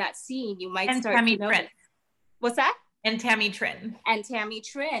watching that scene, you might and start Tammy to notice. What's that? And Tammy Trin. And Tammy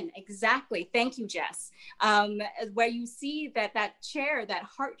Trin, exactly. Thank you, Jess. Where you see that chair, that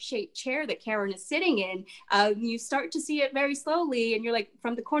heart-shaped chair that Karen is sitting in, you start to see it very slowly, and you're like,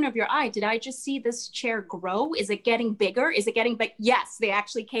 from the corner of your eye, did I just see this chair grow? Is it getting bigger? Is it getting big? Yes, they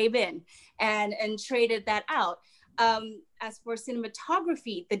actually came in and traded that out. As for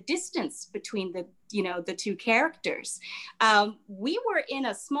cinematography, the distance between the two characters, we were in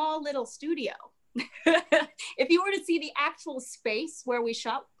a small little studio. If you were to see the actual space where we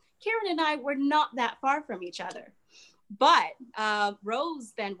shot, Karen and I were not that far from each other. But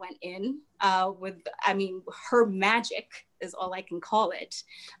Rose then went in with, I mean, her magic is all I can call it.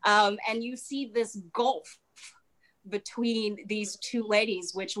 And you see this gulf between these two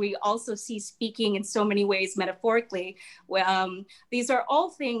ladies, which we also see speaking in so many ways metaphorically. These are all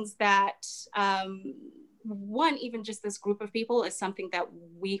things that, one, even just this group of people is something that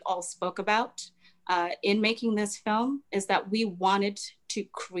we all spoke about in making this film, is that we wanted to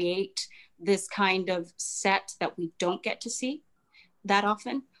create this kind of set that we don't get to see that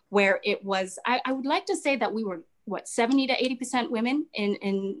often, where it was, I would like to say that we were, 70 to 80% women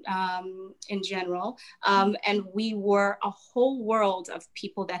in general. And we were a whole world of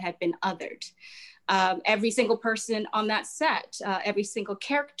people that had been othered. Every single person on that set, every single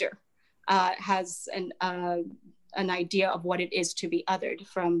character has an idea of what it is to be othered,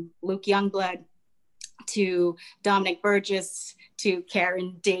 from Luke Youngblood to Dominic Burgess, to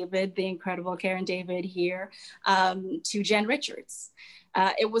Karen David, the incredible Karen David here, to Jen Richards.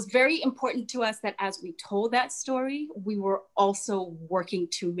 It was very important to us that as we told that story, we were also working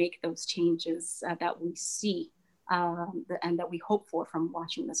to make those changes that we see and that we hope for from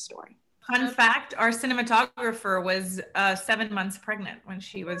watching this story. Fun fact, our cinematographer was 7 months pregnant when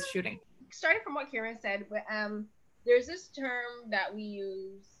she was shooting. Starting from what Karen said, but there's this term that we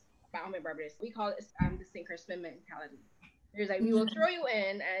use about Home and Barbados. We call it the sink or swim mentality. There's like, we will throw you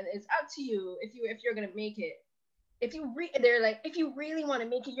in, and it's up to you if you're gonna make it. They're like, if you really want to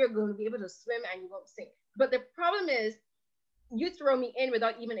make it, you're going to be able to swim and you won't sink. But the problem is, you throw me in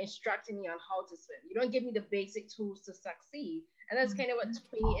without even instructing me on how to swim. You don't give me the basic tools to succeed. And that's kind of what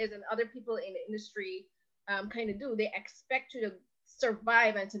Queenie is, and other people in the industry kind of do. They expect you to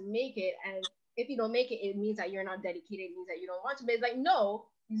survive and to make it. And if you don't make it, it means that you're not dedicated. It means that you don't want to. But it's like, no,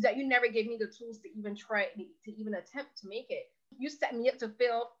 it's that you never gave me the tools to even try, to even attempt to make it. You set me up to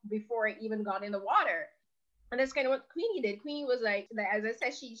fail before I even got in the water. And that's kind of what Queenie did. Queenie was like, as I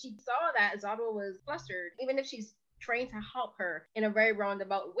said, she saw that Zodwa was flustered. Even if she's trying to help her in a very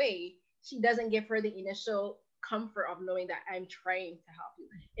roundabout way, she doesn't give her the initial comfort of knowing that I'm trying to help you.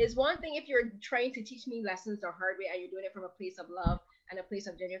 It's one thing if you're trying to teach me lessons the hard way and you're doing it from a place of love and a place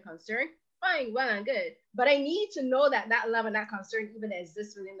of genuine concern. fine, well and good. But I need to know that that love and that concern even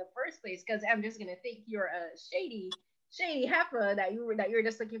exists within the first place, because I'm just gonna think you're a shady heifer that you're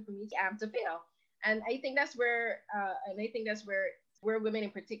just looking for me to fail. And I think that's where where women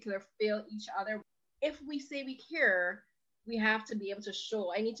in particular fail each other. If we say we care, we have to be able to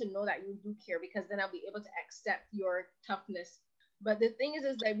show. I need to know that you do care, because then I'll be able to accept your toughness. But the thing is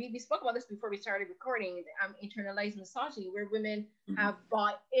that we spoke about this before we started recording. Internalized misogyny, where women have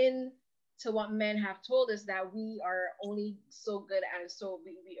bought in to what men have told us, that we are only so good, and so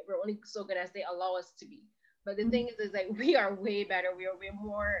we're only so good as they allow us to be. But the thing is that we are way better. We are way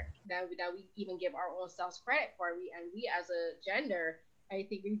more than we even give our own selves credit for. We as a gender, I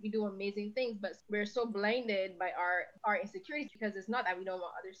think we do amazing things, but we're so blinded by our insecurities, because it's not that we don't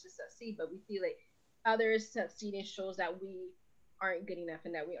want others to succeed, but we feel like others succeeding shows that we aren't good enough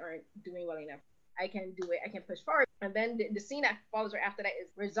and that we aren't doing well enough. I can do it. I can push forward. And then the scene that follows right after that is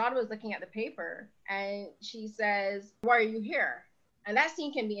where Zod was looking at the paper and she says, "Why are you here?" And that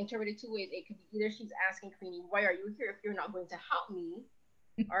scene can be interpreted two ways. It could be either she's asking Queenie, "Why are you here if you're not going to help me?"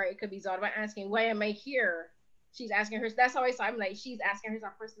 Or it could be Zod asking, "Why am I here?" She's asking her. That's how I saw. I'm like, she's asking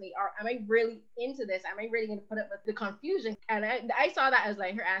herself personally, am I really into this? Am I really going to put up with the confusion? And I saw that as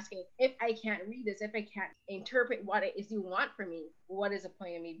like her asking, if I can't read this, if I can't interpret what it is you want from me, what is the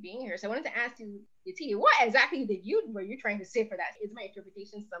point of me being here? So I wanted to ask you, Yati, what exactly were you trying to say for that? Is my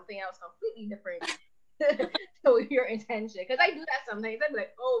interpretation something else completely different to your intention? Because I do that sometimes. I'm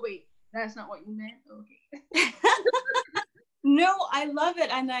like, oh wait, that's not what you meant. Okay. No, I love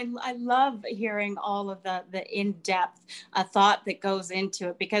it. And I love hearing all of the in-depth thought that goes into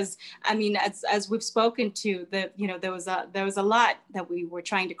it, because I mean, as we've spoken to, there was a lot that we were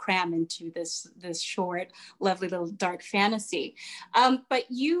trying to cram into this short, lovely little dark fantasy. But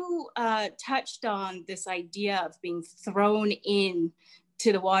you touched on this idea of being thrown in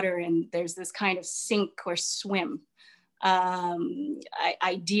to the water, and there's this kind of sink or swim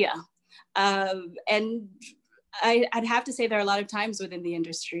idea. And I'd have to say there are a lot of times within the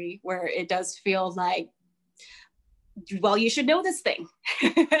industry where it does feel like, well, you should know this thing.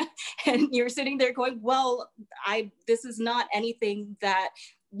 And you're sitting there going, well, this is not anything that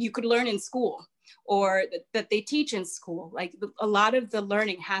you could learn in school or that they teach in school. Like a lot of the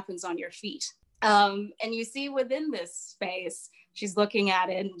learning happens on your feet. And you see within this space, she's looking at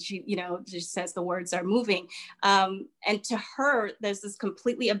it and she says the words are moving. And to her, there's this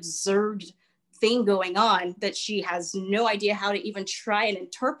completely absurd thing going on that she has no idea how to even try and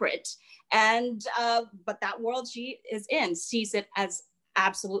interpret. And but that world she is in sees it as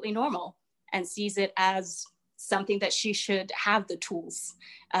absolutely normal and sees it as something that she should have the tools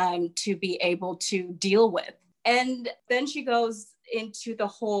to be able to deal with. And then she goes into the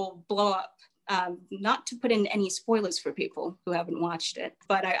whole blow up. Not to put in any spoilers for people who haven't watched it,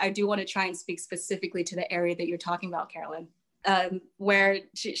 but I do want to try and speak specifically to the area that you're talking about, Carolyn, where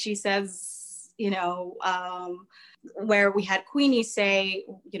she says, where we had Queenie say,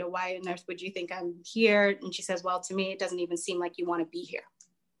 why on earth would you think I'm here? And she says, well, to me, it doesn't even seem like you want to be here.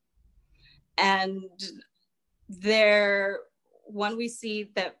 And we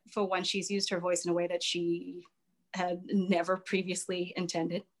see that for one, she's used her voice in a way that she had never previously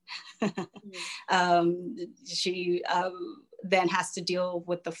intended. She then has to deal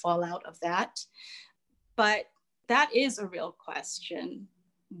with the fallout of that. But that is a real question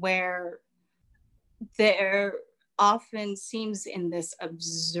where there often seems in this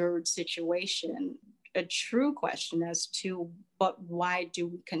absurd situation a true question as to, but why do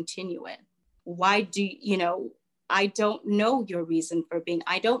we continue it? Why do I don't know your reason for being.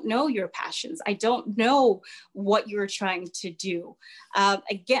 I don't know your passions. I don't know what you're trying to do.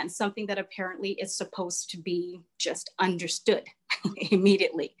 Again, something that apparently is supposed to be just understood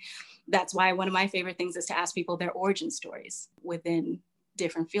immediately. That's why one of my favorite things is to ask people their origin stories within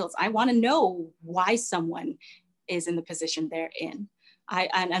different fields. I want to know why someone is in the position they're in.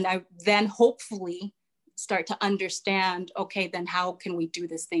 I then hopefully start to understand, okay, then how can we do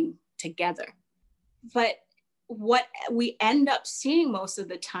this thing together? But what we end up seeing most of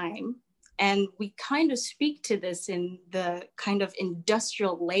the time, and we kind of speak to this in the kind of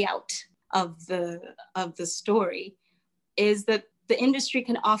industrial layout of the story, is that the industry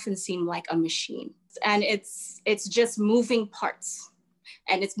can often seem like a machine, and it's just moving parts,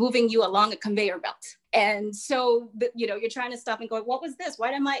 and it's moving you along a conveyor belt. And so, you're trying to stop and go, what was this?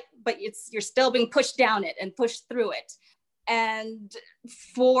 Why am I? But you're still being pushed down it and pushed through it. And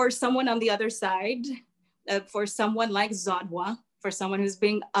for someone on the other side, for someone like Zodwa, for someone who's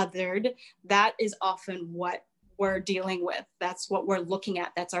being othered, that is often what we're dealing with. That's what we're looking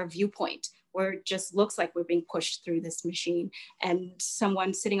at. That's our viewpoint. where it just looks like we're being pushed through this machine, and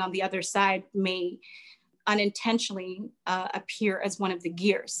someone sitting on the other side may unintentionally appear as one of the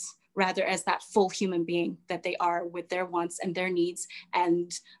gears, rather as that full human being that they are, with their wants and their needs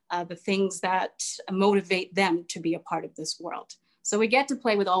and the things that motivate them to be a part of this world. So we get to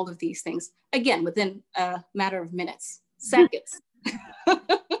play with all of these things, again, within a matter of minutes, seconds.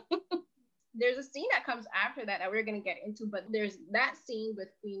 There's a scene that comes after that we're going to get into, but there's that scene with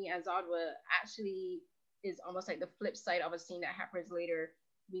Queenie and Zodwa actually is almost like the flip side of a scene that happens later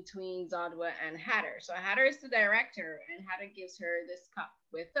between Zodwa and Hatter. So Hatter is the director, and Hatter gives her this cup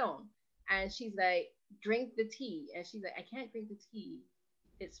with film, and she's like, drink the tea, and she's like, I can't drink the tea,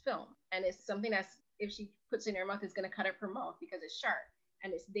 it's film, and it's something that's, if she puts it in her mouth, it's going to cut up her mouth because it's sharp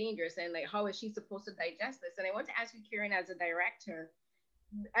and it's dangerous, and like, how is she supposed to digest this? And I want to ask you, Kieran, as a director,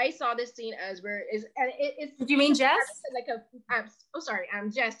 I saw this scene as where is, and it's. Do you mean Jess? Like I'm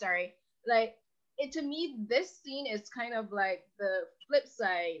Jess. Sorry. Like it, to me, this scene is kind of like the flip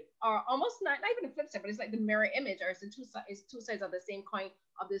side, or almost not even a flip side, but it's like the mirror image, or it's two sides of the same coin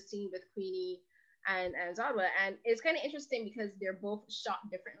of this scene with Queenie and Zodwa, and it's kind of interesting because they're both shot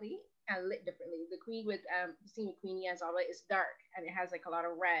differently and lit differently. The scene with Queenie and Zodwa is dark and it has like a lot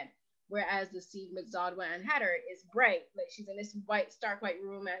of red. Whereas the scene with Zodwa and Hatter is bright. Like she's in this stark white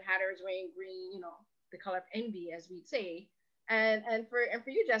room, and Hatter is wearing green, the color of envy, as we'd say. And for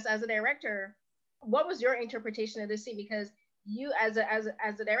you, Jess, as a director, what was your interpretation of this scene? Because you, as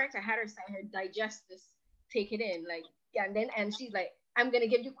a director, Hatter saying her digest this, take it in, like, yeah, and she's like, I'm gonna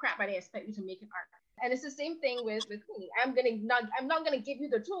give you crap, and I expect you to make it art. And it's the same thing with me. I'm not gonna give you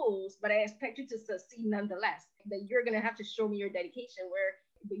the tools, but I expect you to succeed nonetheless. That you're gonna have to show me your dedication,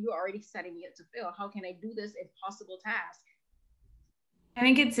 but you're already setting me up to fail. How can I do this impossible task? I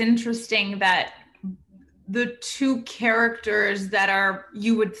think it's interesting that the two characters that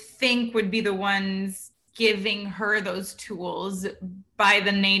you would think would be the ones giving her those tools, by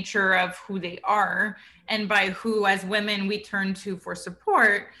the nature of who they are and by who as women we turn to for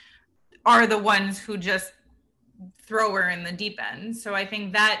support, are the ones who just throw her in the deep end. So I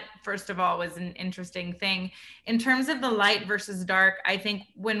think that, first of all, was an interesting thing. In terms of the light versus dark, I think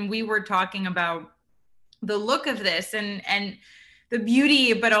when we were talking about the look of this and the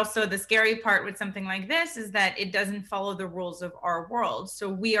beauty, but also the scary part with something like this, is that it doesn't follow the rules of our world. So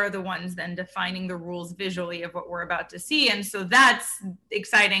we are the ones then defining the rules visually of what we're about to see. And so that's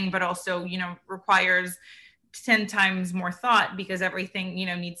exciting, but also, requires 10 times more thought, because everything,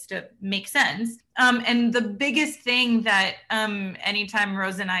 needs to make sense. And the biggest thing that anytime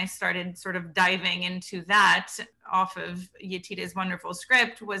Rose and I started sort of diving into that off of Yetida's wonderful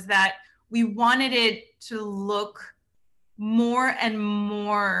script, was that we wanted it to look more and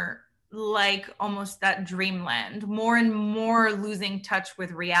more like almost that dreamland, more and more losing touch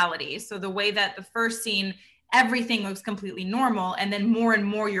with reality. So the way that the first scene, everything looks completely normal, and then more and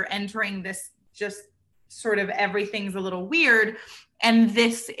more you're entering this just sort of everything's a little weird, and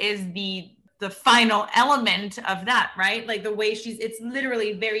this is the final element of that, right? Like the way it's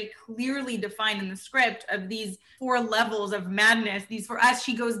literally very clearly defined in the script of these 4 levels of madness, as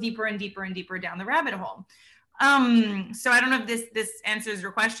she goes deeper and deeper and deeper down the rabbit hole. So I don't know if this answers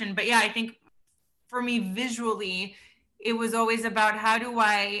your question, but yeah, I think for me visually, it was always about how do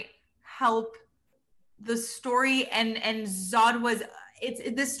I help the story and Zodwa's.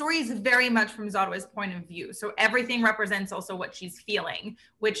 This story is very much from Zodwa's point of view. So everything represents also what she's feeling,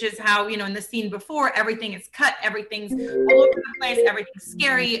 which is how, in the scene before, everything is cut, everything's all over the place, everything's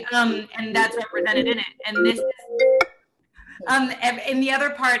scary, and that's represented in it. And this is, in the other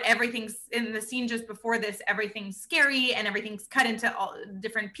part, everything's, in the scene just before this, everything's scary and everything's cut into all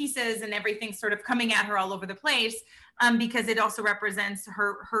different pieces and everything's sort of coming at her all over the place, because it also represents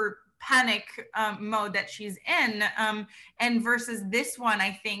her panic mode that she's in, and versus this one,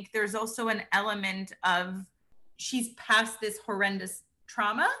 I think there's also an element of she's past this horrendous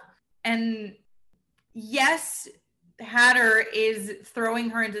trauma, and yes, Hatter is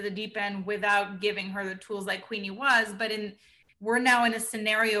throwing her into the deep end without giving her the tools like Queenie was, but we're now in a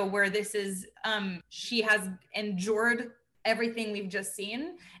scenario where this is she has endured everything we've just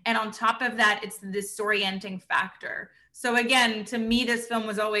seen, and on top of that, it's the disorienting factor. So again, to me, this film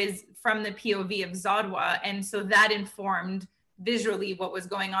was always from the POV of Zodwa. And so that informed visually what was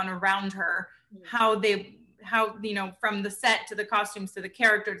going on around her, how, from the set to the costumes, to the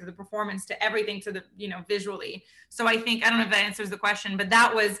character, to the performance, to everything, to the, visually. So I think, I don't know if that answers the question, but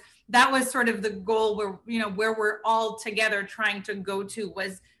that was sort of the goal where we're all together trying to go to,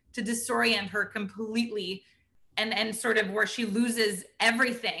 was to disorient her completely and sort of where she loses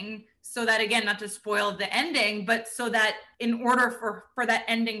everything. So that, again, not to spoil the ending, but so that in order for that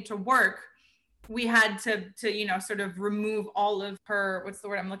ending to work, we had to, you know, sort of remove all of her, what's the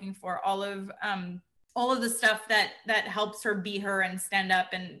word I'm looking for? All of the stuff that helps her be her and stand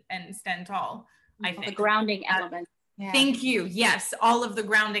up and stand tall. I think the grounding element. Yeah. Thank you. Yes. All of the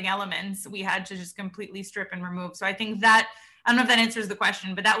grounding elements we had to just completely strip and remove. So I think that, I don't know if that answers the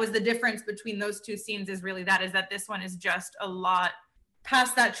question, but that was the difference between those two scenes, is really that this one is just a lot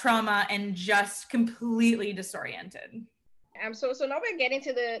past that trauma and just completely disoriented. So now we're getting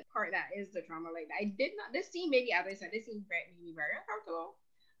to the part that is the trauma. Like, this scene made me, as I said, this scene made me very uncomfortable.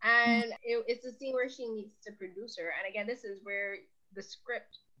 And it's the scene where she meets the producer. And again, this is where the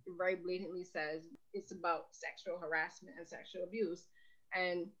script very blatantly says it's about sexual harassment and sexual abuse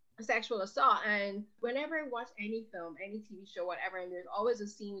and sexual assault. And whenever I watch any film, any TV show, whatever, and there's always a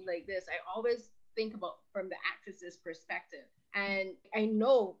scene like this, I always think about from the actress's perspective. And I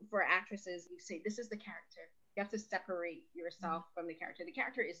know for actresses, you say, this is the character. You have to separate yourself from the character. The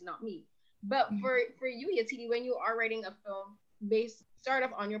character is not me. But for you, Yatidi, when you are writing a film start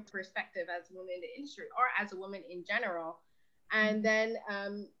off on your perspective as a woman in the industry or as a woman in general, and then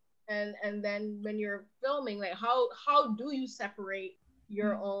and then when you're filming, like how do you separate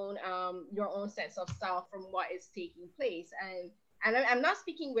your own sense of self from what is taking place? And I'm not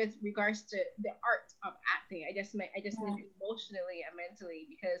speaking with regards to the art of acting. I just mean emotionally and mentally,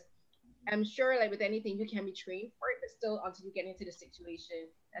 because I'm sure, like with anything, you can be trained for it, but still, until you get into the situation,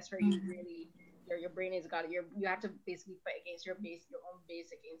 that's where you really your brain has got it. You have to basically fight against your own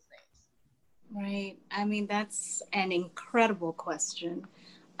basic instincts. Right. I mean, that's an incredible question.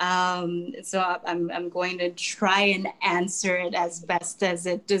 So I'm going to try and answer it as best as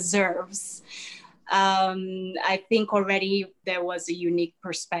it deserves. I think already there was a unique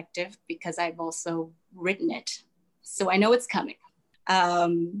perspective because I've also written it. So I know it's coming,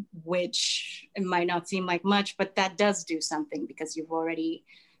 which it might not seem like much, but that does do something because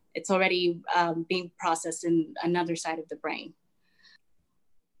it's already being processed in another side of the brain.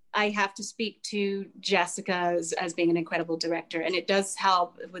 I have to speak to Jessica as being an incredible director, and it does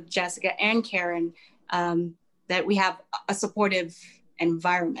help with Jessica and Karen that we have a supportive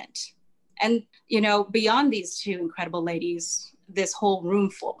environment. And, you know, beyond these two incredible ladies, this whole room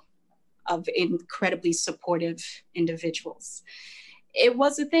full of incredibly supportive individuals. It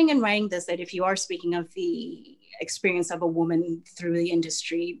was a thing in writing this that if you are speaking of the experience of a woman through the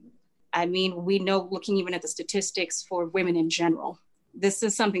industry, I mean, we know, looking even at the statistics for women in general, this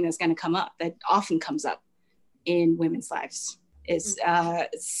is something that's going to come up, that often comes up in women's lives. Is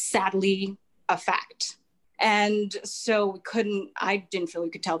sadly a fact. And so I didn't feel we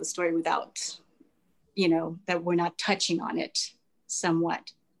could tell the story without, you know, that we're not touching on it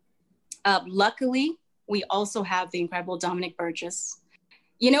somewhat. Luckily, we also have the incredible Dominic Burgess.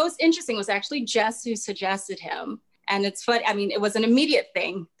 You know, what's interesting was actually Jess who suggested him. And it's funny, I mean, it was an immediate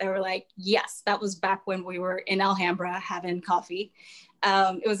thing. They were like, yes, that was back when we were in Alhambra having coffee.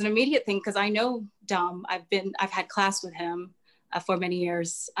 It was an immediate thing because I know Dom. I've had class with him for many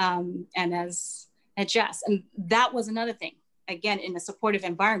years, and as Jess. And that was another thing, again, in a supportive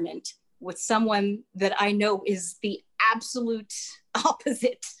environment with someone that I know is the absolute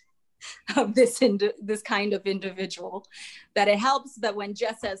opposite of this kind of individual, that it helps that when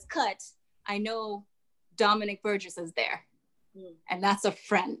Jess says cut, I know Dominic Burgess is there. And that's a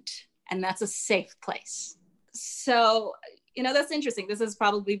friend, and that's a safe place. So, you know, that's interesting. This has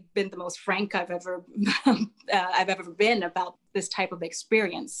probably been the most frank I've ever been about this type of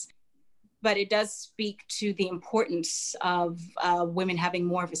experience. But it does speak to the importance of women having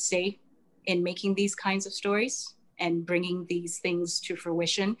more of a say in making these kinds of stories and bringing these things to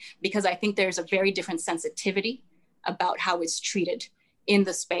fruition, because I think there's a very different sensitivity about how it's treated in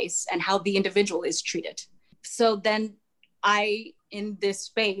the space and how the individual is treated. So then I, in this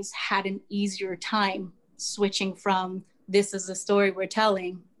space, had an easier time switching from this is the story we're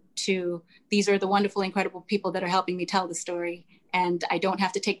telling to these are the wonderful, incredible people that are helping me tell the story. And I don't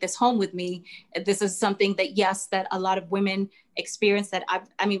have to take this home with me. This is something that, yes, that a lot of women experience that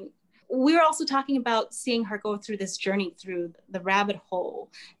I mean, we're also talking about seeing her go through this journey through the rabbit hole.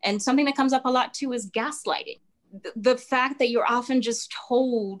 And something that comes up a lot too is gaslighting. The fact that you're often just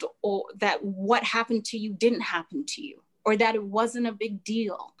told that what happened to you didn't happen to you, or that it wasn't a big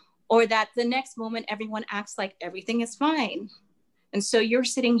deal, or that the next moment everyone acts like everything is fine. And so you're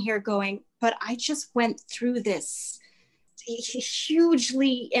sitting here going, but I just went through this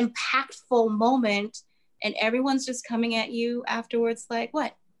hugely impactful moment and everyone's just coming at you afterwards like,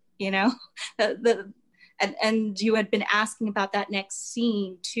 what? You know, And you had been asking about that next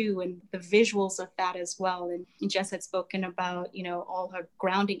scene too, and the visuals of that as well. And Jess had spoken about, you know, all her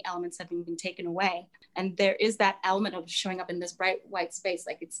grounding elements having been taken away. And there is that element of showing up in this bright white space,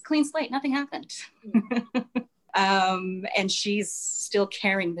 like it's clean slate, nothing happened. And she's still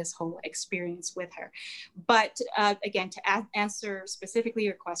carrying this whole experience with her. But again, to answer specifically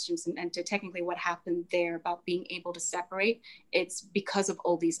your questions and to technically what happened there about being able to separate, it's because of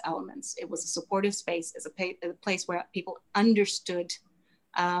all these elements. It was a supportive space, it's a place where people understood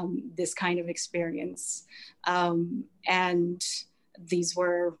this kind of experience. And these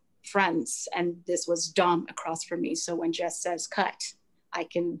were friends, and this was Dom across from me. So when Jess says cut, I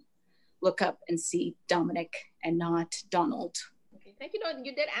can look up and see Dominic and not Donald. Okay, thank you. No,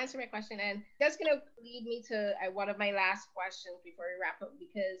 you did answer my question, and that's going to lead me to one of my last questions before we wrap up,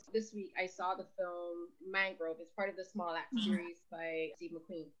 because this week I saw the film Mangrove. It's part of the Small Axe series by Steve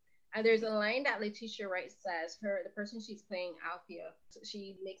McQueen. And there's a line that Letitia Wright says, the person she's playing, Althea,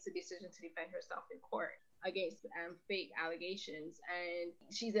 she makes a decision to defend herself in court against fake allegations. And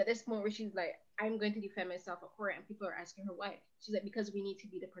she's at this point where she's like, I'm going to defend myself at court. And people are asking her why. She's like, because we need to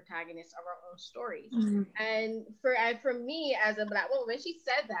be the protagonist of our own stories. Mm-hmm. And for me as a Black woman, when she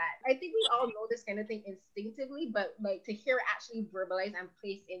said that, I think we all know this kind of thing instinctively, but like to hear it actually verbalized and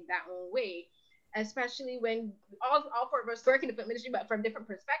placed in that own way, especially when all four of us work in the film industry, but from different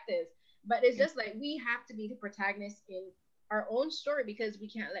perspectives. But it's just like, we have to be the protagonist in our own story, because we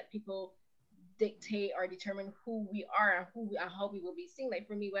can't let people dictate or determine who we are and how we will be seen. Like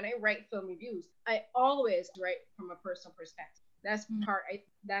for me, when I write film reviews, I always write from a personal perspective. That's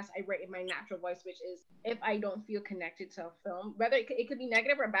I write in my natural voice, which is if I don't feel connected to a film, whether it could be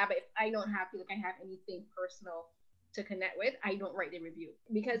negative or bad, but if I don't feel like I have anything personal to connect with, I don't write the review,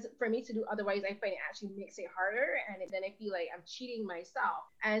 because for me to do otherwise, I find it actually makes it harder, and then I feel like I'm cheating myself.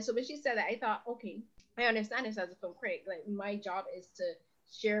 And so when she said that, I thought, okay, I understand this as a film critic. Like my job is to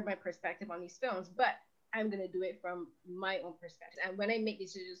share my perspective on these films, but I'm going to do it from my own perspective. And when I make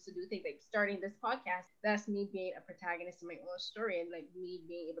decisions to do things like starting this podcast, that's me being a protagonist in my own story, and like me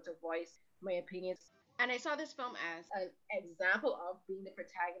being able to voice my opinions. And I saw this film as an example of being the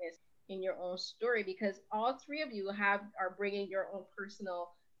protagonist in your own story, because all three of you are bringing your own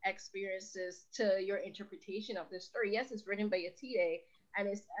personal experiences to your interpretation of this story. Yes, it's written by Yetide, and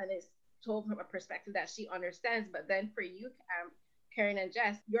it's told from a perspective that she understands, but then for you, Karen and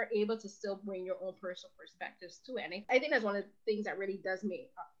Jess, you're able to still bring your own personal perspectives to it. And I think that's one of the things that really does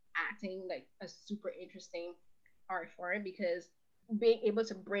make acting like a super interesting art form, because being able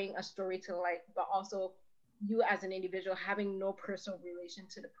to bring a story to life, but also you as an individual having no personal relation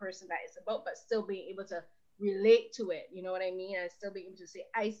to the person that it's about, but still being able to relate to it, you know what I mean? And still being able to say,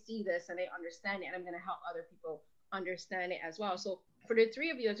 I see this and I understand it, and I'm going to help other people understand it as well. So for the three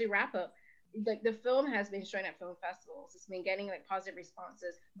of you, as we wrap up, like the film has been shown at film festivals. It's been getting like positive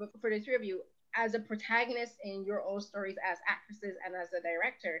responses. But for the three of you, as a protagonist in your own stories as actresses and as a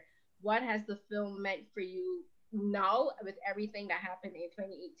director, what has the film meant for you now with everything that happened in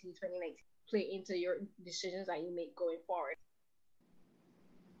 2018, 2019, play into your decisions that you make going forward?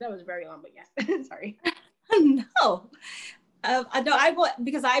 That was very long, but yes. Sorry. No.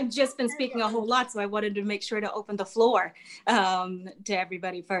 Because I've just been speaking a whole lot, so I wanted to make sure to open the floor to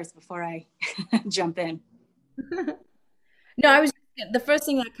everybody first before I jump in. No, the first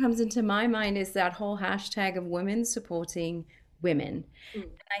thing that comes into my mind is that whole hashtag of women supporting women. And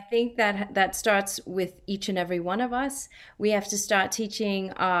I think that starts with each and every one of us. We have to start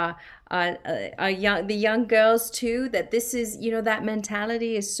teaching the young girls too, that this is, that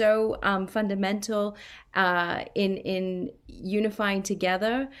mentality is so fundamental in unifying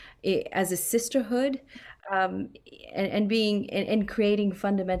together as a sisterhood, and being and creating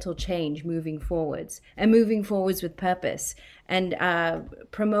fundamental change moving forwards with purpose, and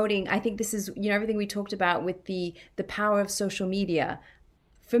promoting. I think this is everything we talked about with the power of social media.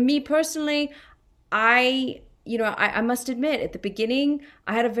 For me personally, I must admit, at the beginning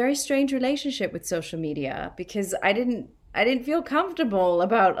I had a very strange relationship with social media, because I didn't feel comfortable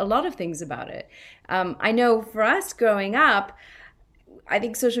about a lot of things about it. I know for us growing up, I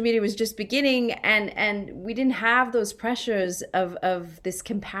think social media was just beginning, and we didn't have those pressures of this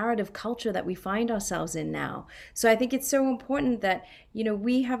comparative culture that we find ourselves in now. So I think it's so important that,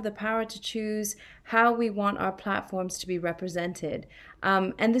 we have the power to choose how we want our platforms to be represented.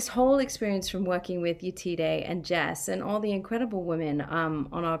 And this whole experience from working with Yetide and Jess and all the incredible women on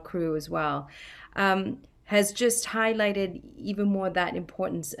our crew as well, has just highlighted even more that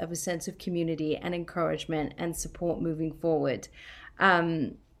importance of a sense of community and encouragement and support moving forward.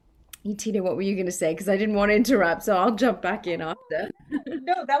 Tina, what were you going to say? Because I didn't want to interrupt, so I'll jump back in after.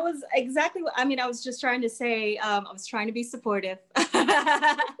 No, that was exactly what I mean. I was just trying to say, I was trying to be supportive.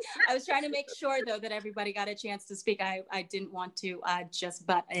 I was trying to make sure, though, that everybody got a chance to speak. I didn't want to just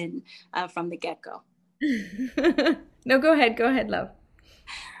butt in from the get-go. No, go ahead, love.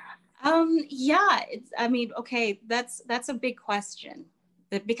 Yeah, okay, that's a big question,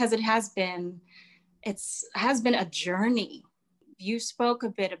 because it has been a journey. You spoke a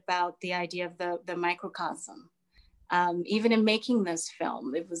bit about the idea of the microcosm. Even in making this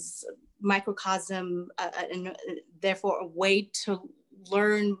film, it was microcosm, and therefore a way to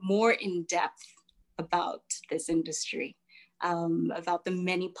learn more in depth about this industry, about the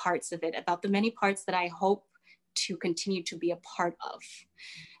many parts of it, about the many parts that I hope to continue to be a part of.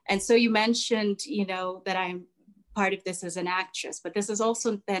 And so you mentioned, that I'm part of this as an actress, but this has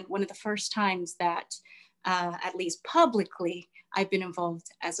also been one of the first times that, at least publicly, I've been involved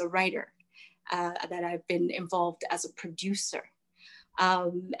as a writer, that I've been involved as a producer.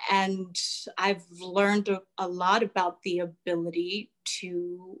 And I've learned a lot about the ability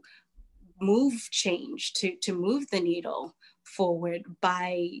to move change, to move the needle forward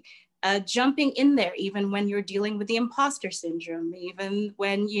by jumping in there, even when you're dealing with the imposter syndrome, even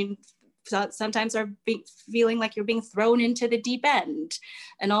when you sometimes are feeling like you're being thrown into the deep end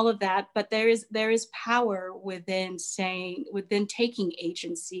and all of that. But there is power within taking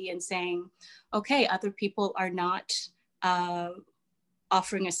agency and saying, okay, other people are not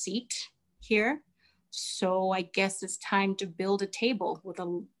offering a seat here. So I guess it's time to build a table with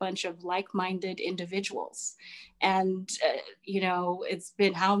a bunch of like-minded individuals. And, it's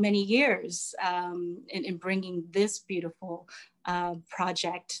been how many years in bringing this beautiful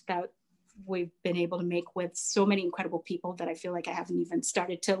project that we've been able to make with so many incredible people that I feel like I haven't even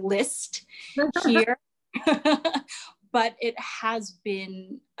started to list here. But it has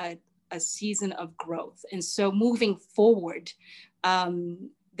been a season of growth. And so moving forward,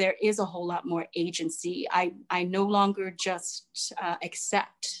 there is a whole lot more agency. I no longer just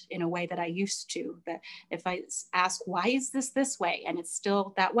accept in a way that I used to, that if I ask, why is this way? And it's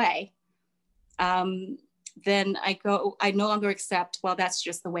still that way, then I no longer accept, well, that's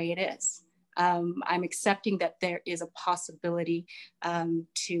just the way it is. I'm accepting that there is a possibility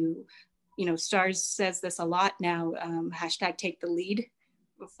to, Starz says this a lot now, hashtag take the lead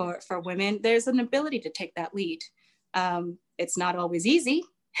for women. There's an ability to take that lead. It's not always easy.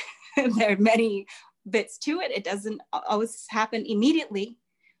 There are many bits to it. It doesn't always happen immediately,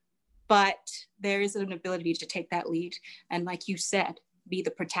 but there is an ability to take that lead. And like you said, be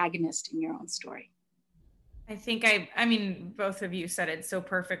the protagonist in your own story. I think both of you said it so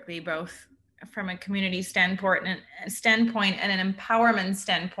perfectly, both from a community standpoint and an empowerment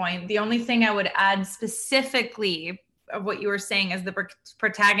standpoint. The only thing I would add specifically of what you were saying as the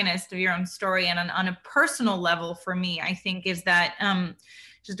protagonist of your own story and on a personal level for me, I think is that,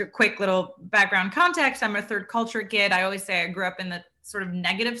 just a quick little background context. I'm a third culture kid. I always say I grew up in the sort of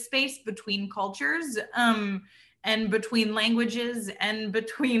negative space between cultures, and between languages and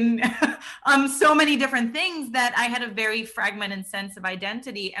between so many different things that I had a very fragmented sense of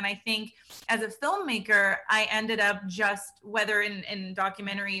identity. And I think as a filmmaker, I ended up just, whether in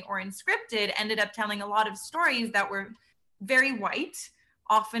documentary or in scripted, ended up telling a lot of stories that were very white,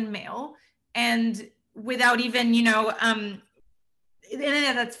 often male, and without even,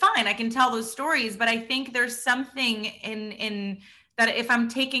 and that's fine. I can tell those stories, but I think there's something in that if I'm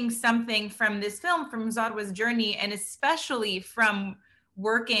taking something from this film, from Zodwa's journey, and especially from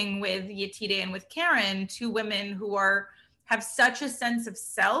working with Yetide and with Karen, two women who have such a sense of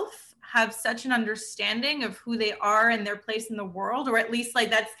self, have such an understanding of who they are and their place in the world, or at least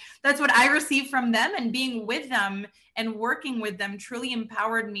like that's what I received from them, and being with them and working with them truly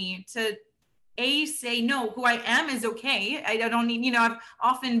empowered me to say, no, who I am is okay. I don't need, I've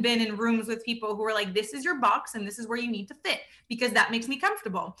often been in rooms with people who are like, this is your box and this is where you need to fit because that makes me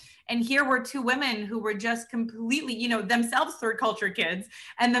comfortable. And here were two women who were just completely, themselves third culture kids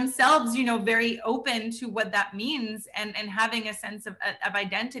and themselves, very open to what that means and having a sense of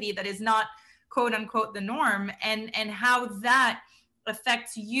identity that is not quote unquote the norm, and how that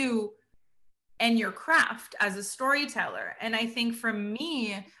affects you and your craft as a storyteller. And I think for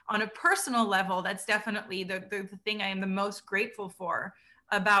me, on a personal level, that's definitely the thing I am the most grateful for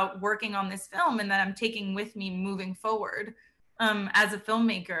about working on this film, and that I'm taking with me moving forward, as a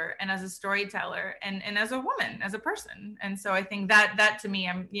filmmaker and as a storyteller and as a woman, as a person. And so I think that to me,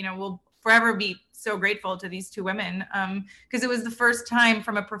 I'm, will forever be so grateful to these two women, because it was the first time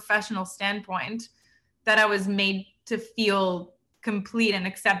from a professional standpoint that I was made to feel complete and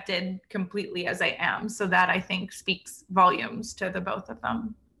accepted completely as I am. So that I think speaks volumes to the both of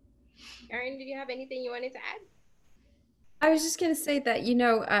them. Karen, do you have anything you wanted to add? I was just going to say that,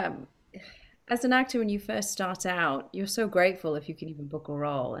 as an actor, when you first start out, you're so grateful if you can even book a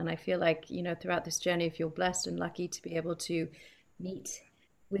role. And I feel like, throughout this journey, if you're blessed and lucky to be able to meet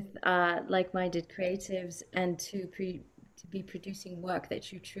with like-minded creatives and to be producing work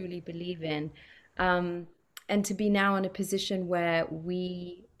that you truly believe in, and to be now in a position where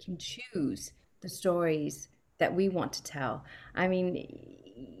we can choose the stories that we want to tell. I mean,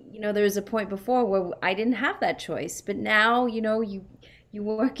 there was a point before where I didn't have that choice, but now, you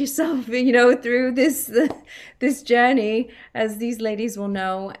work yourself, through this journey, as these ladies will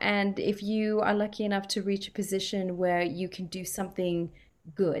know. And if you are lucky enough to reach a position where you can do something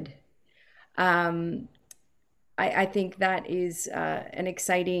good, I think that is an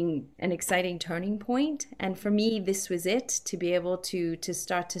exciting turning point. And for me, this was it, to be able to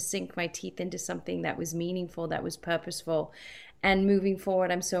start to sink my teeth into something that was meaningful, that was purposeful. And moving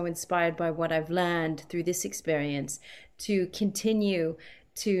forward, I'm so inspired by what I've learned through this experience to continue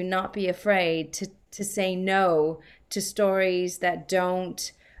to not be afraid to say no to stories that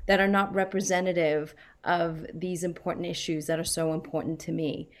are not representative of these important issues that are so important to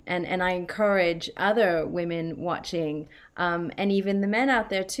me. And I encourage other women watching, and even the men out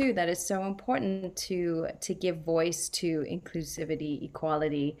there too, that it's so important to give voice to inclusivity,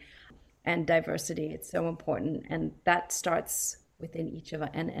 equality, and diversity. It's so important, and that starts within each of us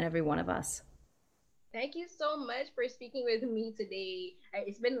and every one of us. Thank you so much for speaking with me today.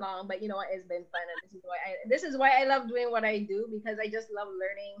 It's been long, but you know what? It's been fun, and this is why I love doing what I do, because I just love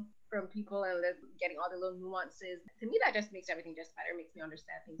learning from people and getting all the little nuances. To me, that just makes everything just better, makes me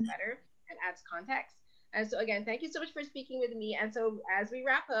understand things better, and adds context. And so again, thank you so much for speaking with me. And so as we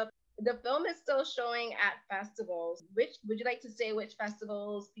wrap up, the film is still showing at festivals. Which would you like to say which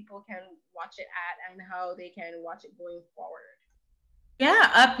festivals people can watch it at and how they can watch it going forward?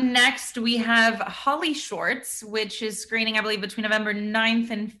 Yeah, up next we have Holly Shorts, which is screening, I believe, between November 9th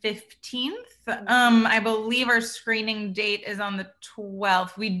and 15th. I believe our screening date is on the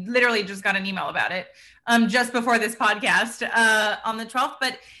 12th. We literally just got an email about it just before this podcast on the 12th.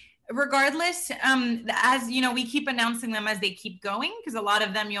 But regardless, as you know, we keep announcing them as they keep going, because a lot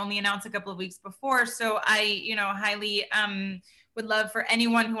of them you only announce a couple of weeks before. So I, highly would love for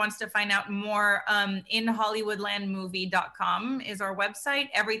anyone who wants to find out more. InHollywoodlandMovie.com is our website.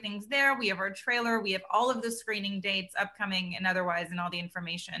 Everything's there. We have our trailer. We have all of the screening dates upcoming and otherwise, and all the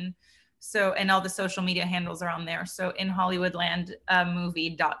information. So, and all the social media handles are on there. So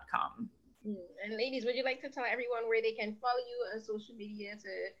InHollywoodlandMovie.com. And ladies, would you like to tell everyone where they can follow you on social media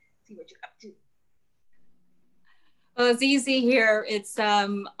to see what you're up to? Well, it's easy here. It's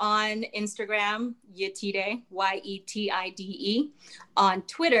on Instagram, Yetide, Yetide. On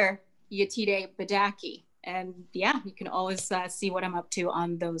Twitter, Yetide Badaki. And yeah, you can always see what I'm up to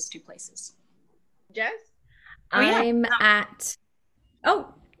on those two places. Jess? I'm at...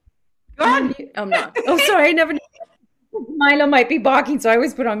 Oh. Go ahead. I'm not. Oh, sorry. I never... Milo might be barking, so I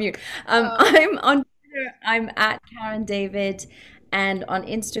always put on mute. I'm on Twitter. I'm at Karen David. And on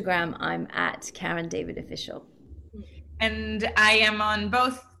Instagram, I'm at Karen David Official. And I am on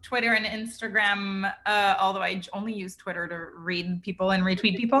both Twitter and Instagram, although I only use Twitter to read people and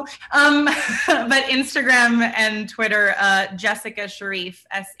retweet people. But Instagram and Twitter, Jessica Sherif,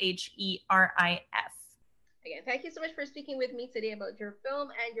 SHERIF. Again, thank you so much for speaking with me today about your film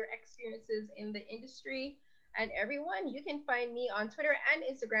and your experiences in the industry. And everyone, you can find me on Twitter and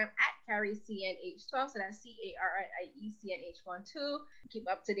Instagram at CarrieCNH12. So that's CarrieCNH12. Keep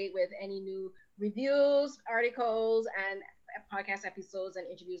up to date with any new reviews, articles, and podcast episodes and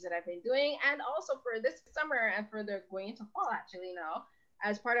interviews that I've been doing. And also for this summer and further going into fall, actually now,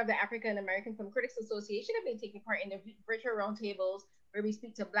 as part of the African American Film Critics Association, I've been taking part in the virtual roundtables where we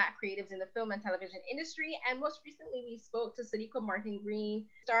speak to Black creatives in the film and television industry. And most recently, we spoke to Sadiko Martin Green,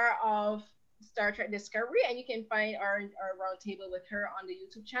 star of Star Trek Discovery, and you can find our roundtable with her on the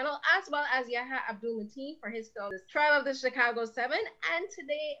YouTube channel, as well as Yahya Abdul-Mateen for his film, The Trial of the Chicago 7. And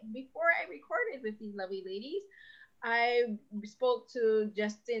today, before I recorded with these lovely ladies, I spoke to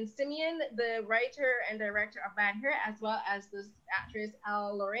Justin Simeon, the writer and director of Bad Hair, as well as the actress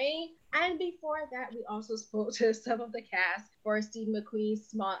Al Lorraine. And before that, we also spoke to some of the cast for Steve McQueen's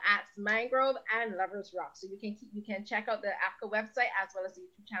Small Axe, Mangrove, and Lovers Rock. So you can check out the AFCA website as well as the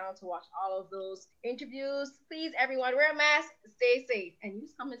YouTube channel to watch all of those interviews. Please, everyone, wear a mask, stay safe, and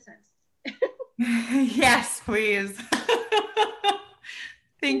use common sense. Yes, please.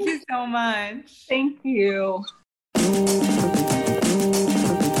 Thank you so much. Thank you.